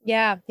that.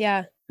 Yeah,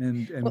 yeah.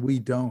 And we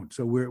don't.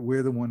 So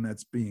we're the one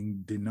that's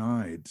being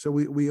denied. So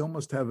we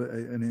almost have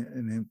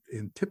an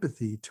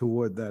antipathy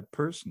toward that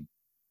person.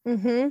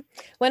 When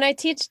I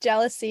teach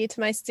jealousy to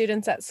my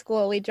students at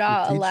school, we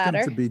draw a ladder.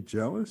 Teach them to be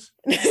jealous?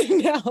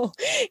 No,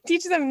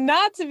 teach them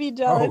not to be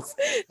jealous,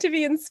 to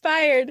be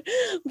inspired.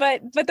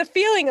 But the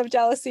feeling of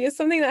jealousy is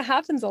something that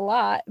happens a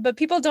lot, but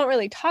people don't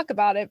really talk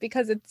about it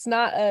because it's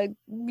not a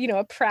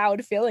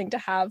proud feeling to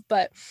have.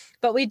 But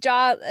we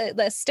draw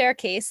the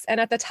staircase, and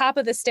at the top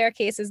of the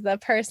staircase is the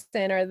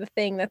person or the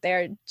thing that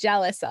they're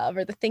jealous of,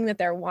 or the thing that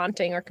they're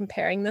wanting or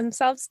comparing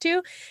themselves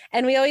to.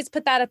 And we always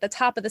put that at the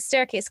top of the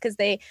staircase because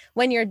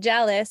when you're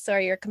jealous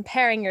or you're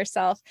comparing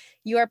yourself,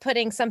 you are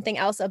putting something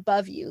else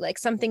above you, like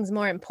something's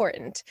more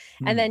important.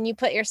 And then you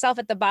put yourself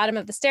at the bottom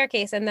of the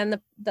staircase. And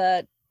then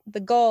the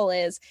goal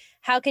is,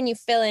 how can you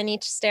fill in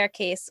each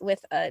staircase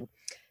with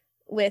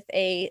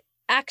a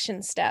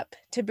action step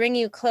to bring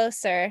you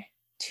closer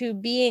to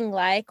being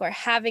like or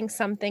having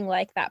something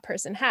like that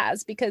person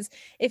has? Because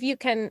if you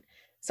can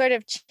sort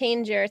of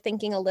change your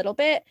thinking a little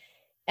bit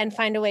and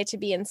find a way to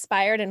be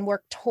inspired and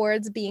work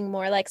towards being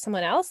more like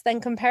someone else, then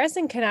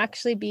comparison can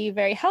actually be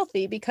very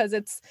healthy because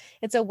it's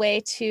a way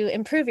to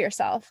improve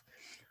yourself.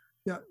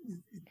 Yeah,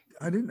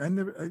 I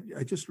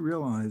just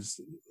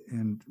realized,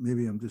 and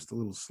maybe I'm just a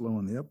little slow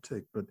on the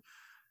uptake, but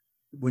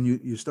when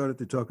you started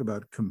to talk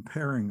about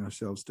comparing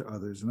ourselves to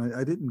others, and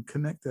I didn't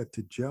connect that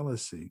to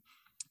jealousy.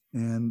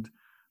 And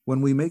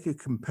when we make a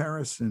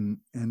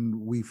comparison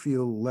and we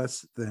feel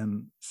less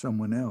than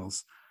someone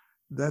else,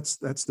 that's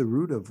the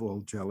root of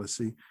all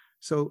jealousy.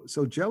 So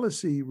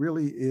jealousy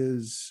really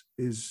is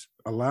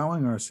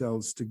allowing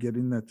ourselves to get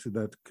in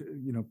that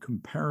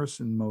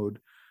comparison mode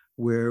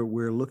where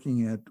we're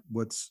looking at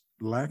what's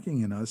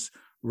lacking in us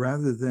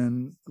rather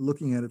than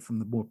looking at it from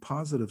the more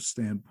positive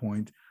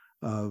standpoint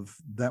of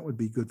that would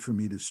be good for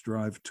me to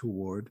strive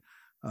toward.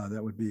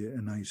 That would be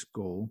a nice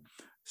goal.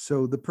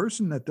 So the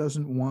person that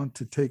doesn't want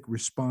to take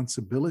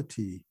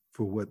responsibility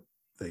for what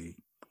they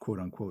quote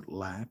unquote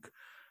lack,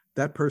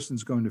 that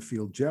person's going to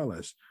feel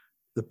jealous.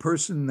 The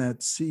person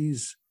that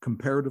sees,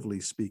 comparatively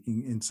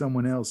speaking, in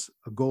someone else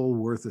a goal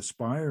worth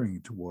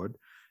aspiring toward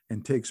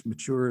and takes a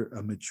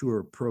mature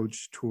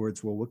approach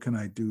towards, well, what can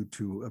I do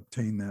to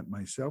obtain that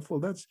myself?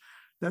 Well,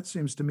 that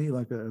seems to me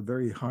like a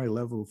very high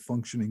level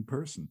functioning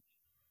person.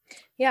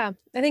 Yeah,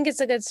 I think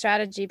it's a good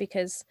strategy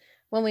because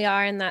when we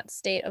are in that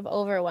state of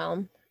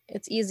overwhelm,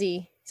 it's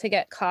easy to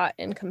get caught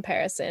in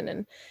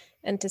comparison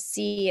and to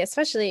see,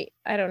 especially,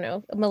 I don't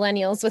know,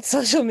 millennials with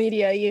social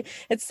media,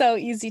 it's so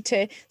easy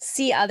to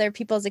see other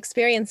people's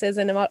experiences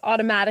and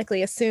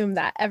automatically assume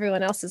that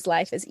everyone else's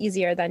life is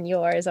easier than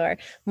yours or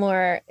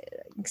more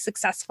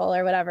successful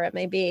or whatever it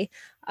may be.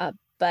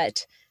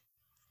 But,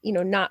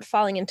 not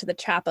falling into the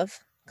trap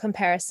of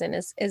comparison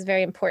is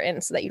very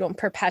important so that you don't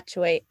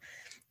perpetuate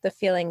the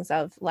feelings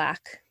of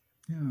lack.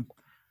 Yeah.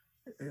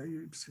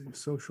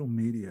 Social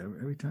media,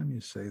 every time you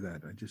say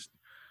that, I just,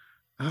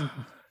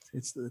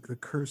 it's the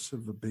curse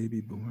of a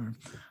baby boomer.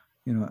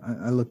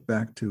 I look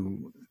back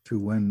to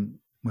when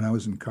I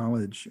was in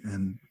college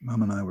and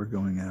Mom and I were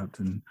going out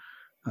and,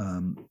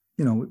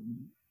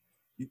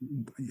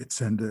 you'd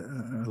send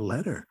a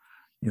letter,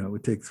 it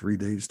would take 3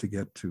 days to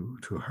get to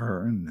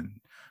her. And then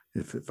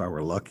if I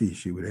were lucky,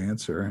 she would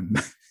answer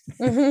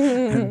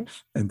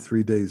and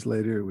 3 days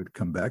later it would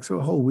come back. So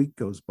a whole week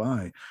goes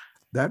by.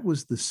 That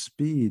was the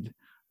speed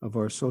of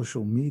our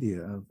social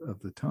media of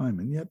the time.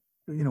 And yet,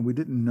 we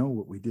didn't know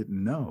what we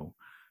didn't know.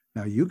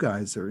 Now you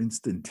guys are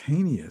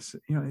instantaneous.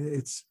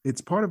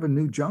 It's part of a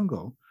new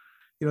jungle.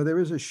 There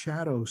is a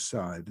shadow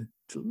side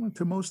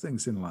to most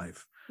things in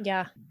life.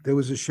 Yeah. There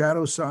was a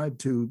shadow side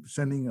to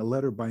sending a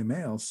letter by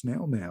mail,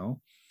 snail mail.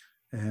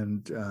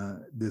 And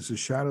there's a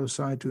shadow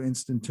side to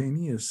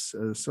instantaneous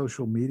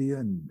social media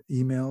and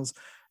emails.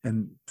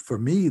 And for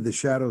me, the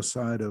shadow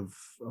side of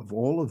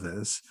all of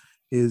this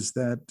is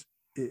that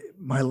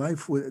my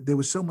life, there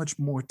was so much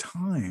more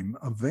time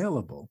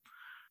available.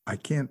 I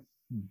can't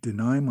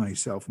deny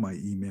myself my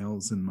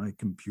emails and my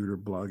computer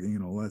blogging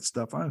and all that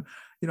stuff. I'm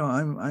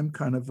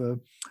kind of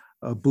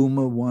a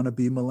boomer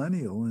wannabe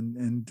millennial,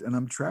 and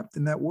I'm trapped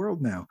in that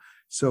world now.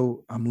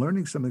 So I'm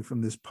learning something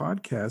from this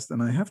podcast,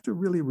 and I have to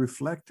really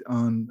reflect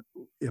on: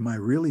 am I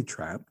really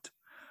trapped,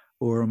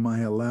 or am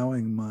I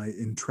allowing my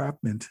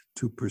entrapment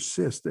to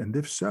persist? And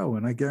if so,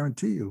 and I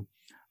guarantee you,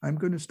 I'm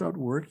going to start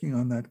working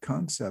on that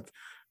concept.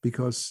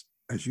 Because,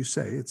 as you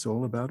say, it's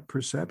all about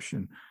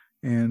perception.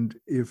 And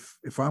if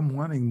I'm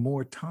wanting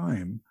more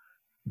time,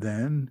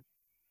 then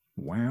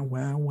wah.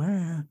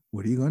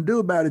 What are you going to do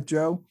about it,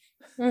 Joe?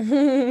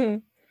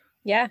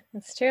 Yeah,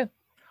 that's true.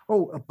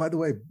 Oh, by the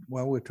way,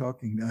 while we're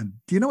talking,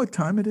 do you know what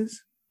time it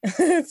is?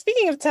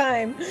 Speaking of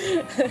time,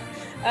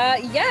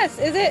 yes,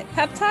 is it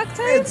pep talk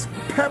time? It's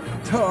pep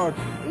talk.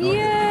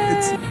 Yeah.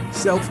 It's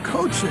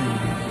self-coaching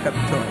pep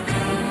talk.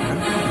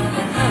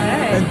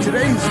 Hey. And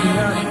today's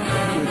not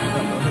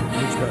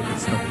let's start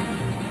this up.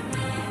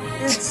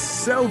 It's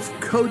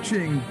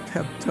self-coaching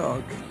pep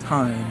talk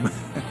time.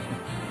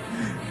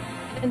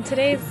 And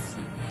today's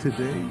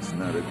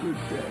not a good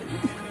day.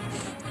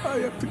 I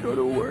have to go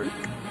to work.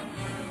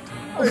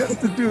 I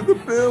have to do the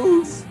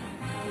bills.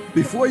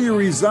 Before you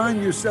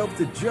resign yourself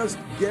to just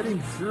getting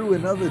through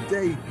another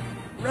day,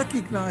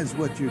 recognize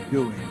what you're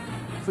doing.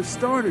 For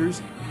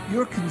starters,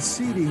 you're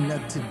conceding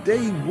that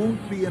today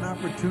won't be an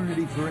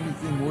opportunity for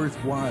anything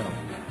worthwhile.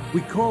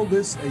 We call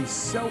this a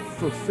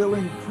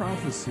self-fulfilling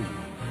prophecy.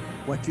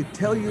 What you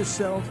tell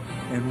yourself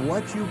and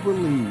what you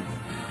believe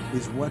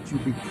is what you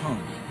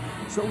become.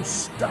 So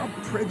stop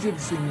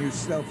prejudicing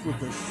yourself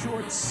with a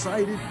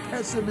short-sighted,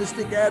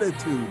 pessimistic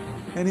attitude,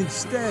 and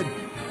instead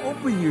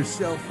open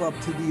yourself up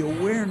to the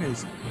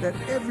awareness that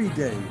every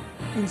day,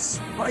 in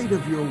spite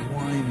of your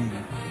whining,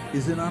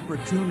 is an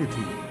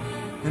opportunity,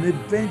 an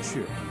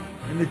adventure.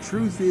 And the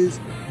truth is,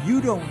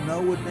 you don't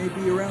know what may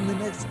be around the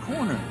next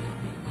corner.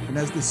 And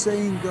as the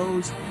saying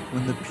goes,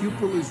 when the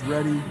pupil is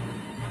ready,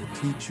 the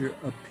teacher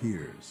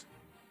appears.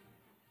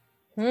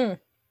 Wow.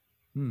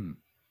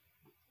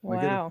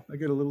 I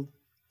get a little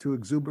too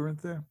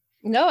exuberant there?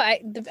 No,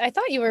 I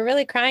thought you were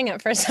really crying at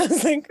first. I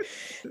was like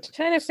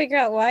trying to figure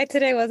out why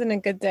today wasn't a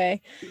good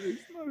day.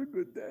 It's not a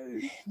good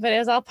day. But it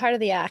was all part of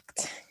the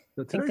act.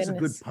 So today's a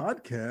good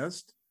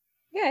podcast.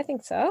 Yeah, I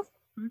think so.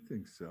 I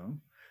think so.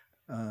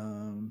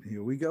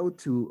 Here we go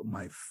to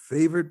my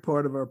favorite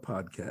part of our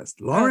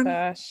podcast. Lauren? Oh,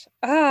 gosh.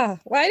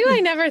 Why do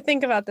I never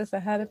think about this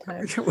ahead of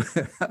time?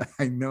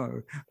 I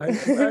know.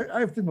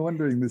 I've been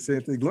wondering the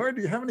same thing. Lauren,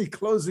 do you have any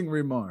closing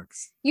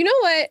remarks? You know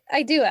what?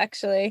 I do,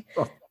 actually.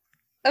 Oh.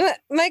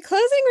 My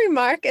closing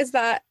remark is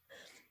that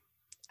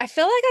I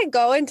feel like I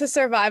go into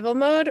survival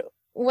mode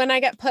when I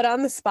get put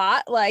on the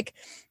spot. Like,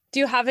 do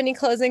you have any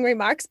closing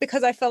remarks?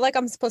 Because I feel like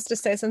I'm supposed to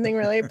say something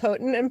really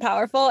potent and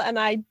powerful, and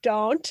I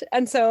don't.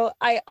 And so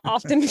I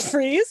often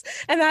freeze.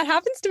 And that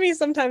happens to me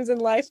sometimes in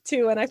life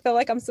too. And I feel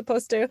like I'm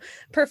supposed to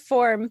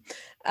perform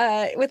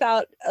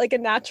without like a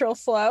natural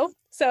flow.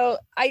 So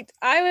I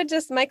would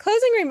just, my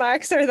closing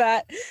remarks are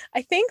that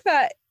I think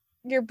that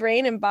your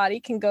brain and body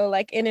can go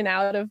like in and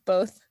out of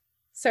both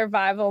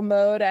survival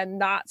mode and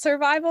not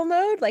survival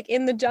mode, like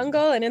in the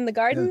jungle and in the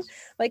garden, yes,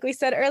 like we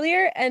said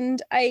earlier.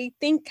 And I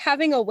think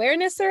having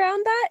awareness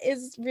around that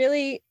is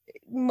really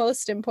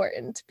most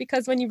important,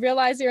 because when you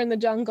realize you're in the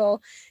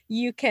jungle,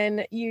 you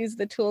can use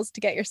the tools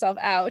to get yourself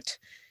out.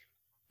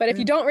 But if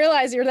you don't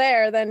realize you're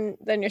there, then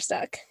you're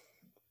stuck.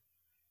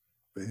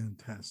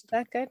 Fantastic. Is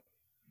that good?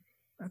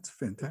 That's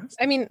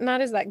fantastic. I mean, not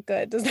is that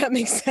good? Does that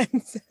make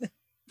sense?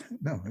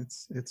 No,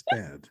 it's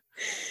bad.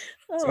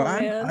 Oh, so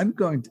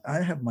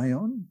I have my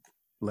own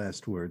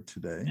last word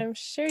today. I'm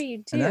sure you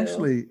do. And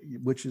actually,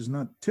 which is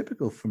not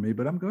typical for me,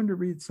 but I'm going to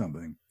read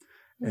something.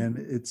 Mm-hmm. And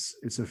it's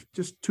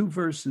just 2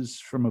 verses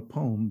from a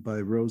poem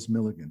by Rose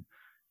Milligan.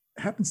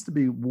 It happens to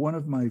be one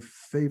of my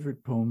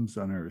favorite poems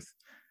on earth.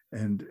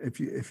 And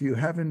if you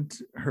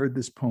haven't heard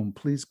this poem,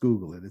 please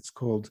Google it. It's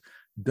called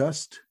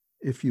Dust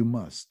If You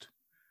Must.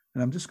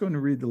 And I'm just going to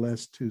read the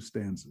last 2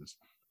 stanzas.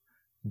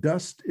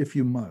 Dust if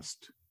you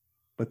must,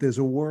 but there's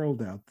a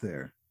world out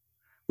there,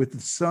 with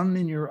the sun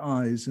in your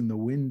eyes and the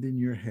wind in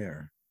your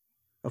hair,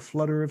 a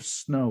flutter of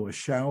snow, a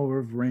shower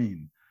of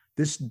rain.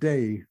 This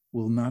day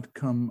will not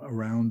come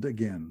around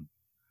again.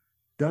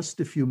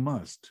 Dust if you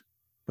must,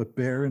 but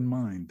bear in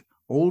mind,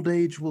 old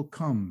age will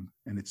come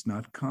and it's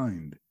not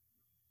kind.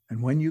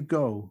 And when you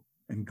go,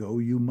 and go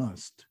you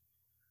must,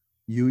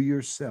 you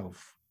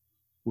yourself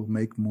will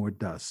make more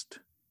dust.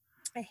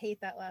 I hate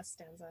that last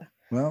stanza.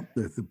 Well,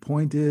 the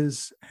point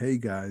is, hey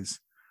guys,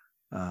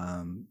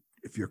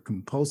 if you're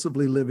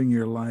compulsively living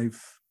your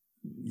life,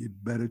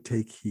 you'd better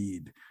take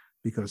heed,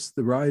 because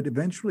the ride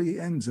eventually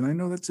ends. And I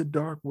know that's a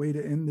dark way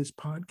to end this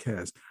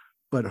podcast,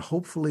 but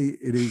hopefully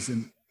it is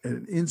an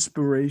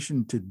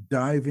inspiration to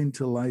dive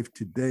into life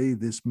today,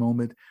 this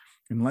moment.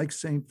 And like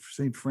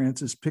Saint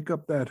Francis, pick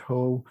up that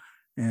hoe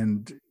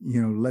and,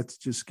 let's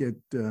just get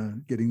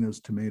getting those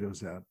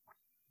tomatoes out.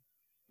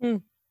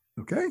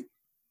 Okay?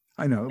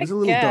 I know it was a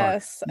little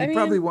dark.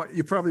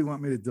 You probably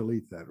want me to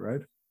delete that,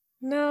 right?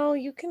 No,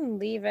 you can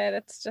leave it.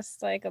 It's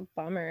just like a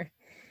bummer.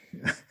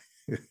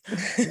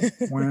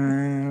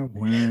 Wah,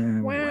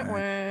 wah, wah.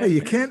 Hey,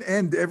 you can't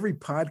end every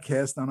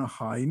podcast on a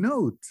high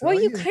note. Well,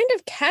 you kind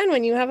of can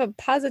when you have a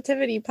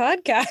positivity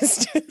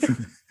podcast.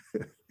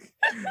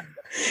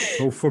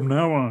 So from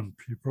now on,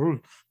 people,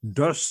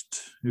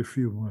 dust if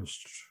you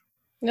must.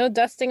 No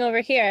dusting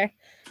over here.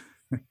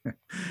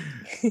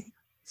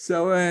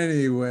 So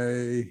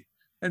anyway,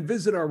 and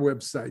visit our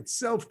website,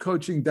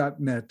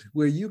 selfcoaching.net,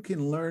 where you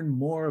can learn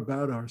more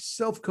about our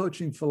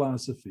self-coaching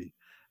philosophy.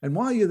 And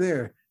while you're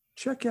there,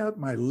 check out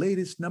my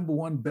latest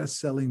 #1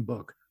 best-selling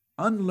book,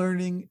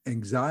 Unlearning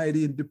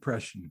Anxiety and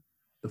Depression,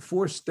 the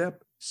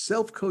 4-step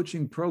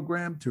self-coaching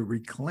program to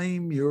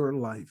reclaim your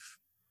life.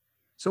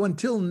 So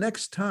until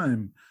next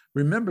time,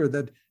 remember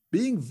that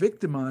being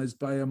victimized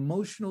by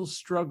emotional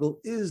struggle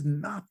is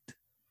not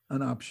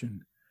an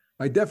option.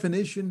 By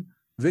definition,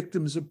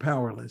 victims are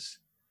powerless,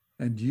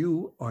 and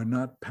you are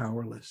not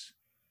powerless.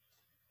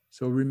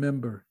 So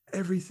remember,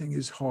 everything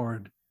is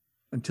hard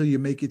until you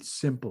make it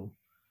simple.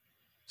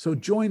 So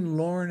join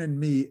Lauren and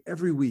me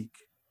every week.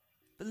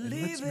 And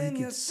let's make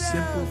it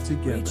simple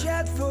together. Reach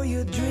out for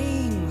your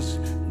dreams.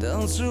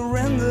 Don't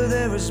surrender,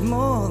 there is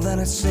more than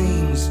it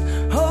seems.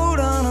 Hold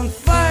on and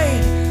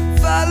fight.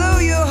 Follow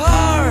your heart.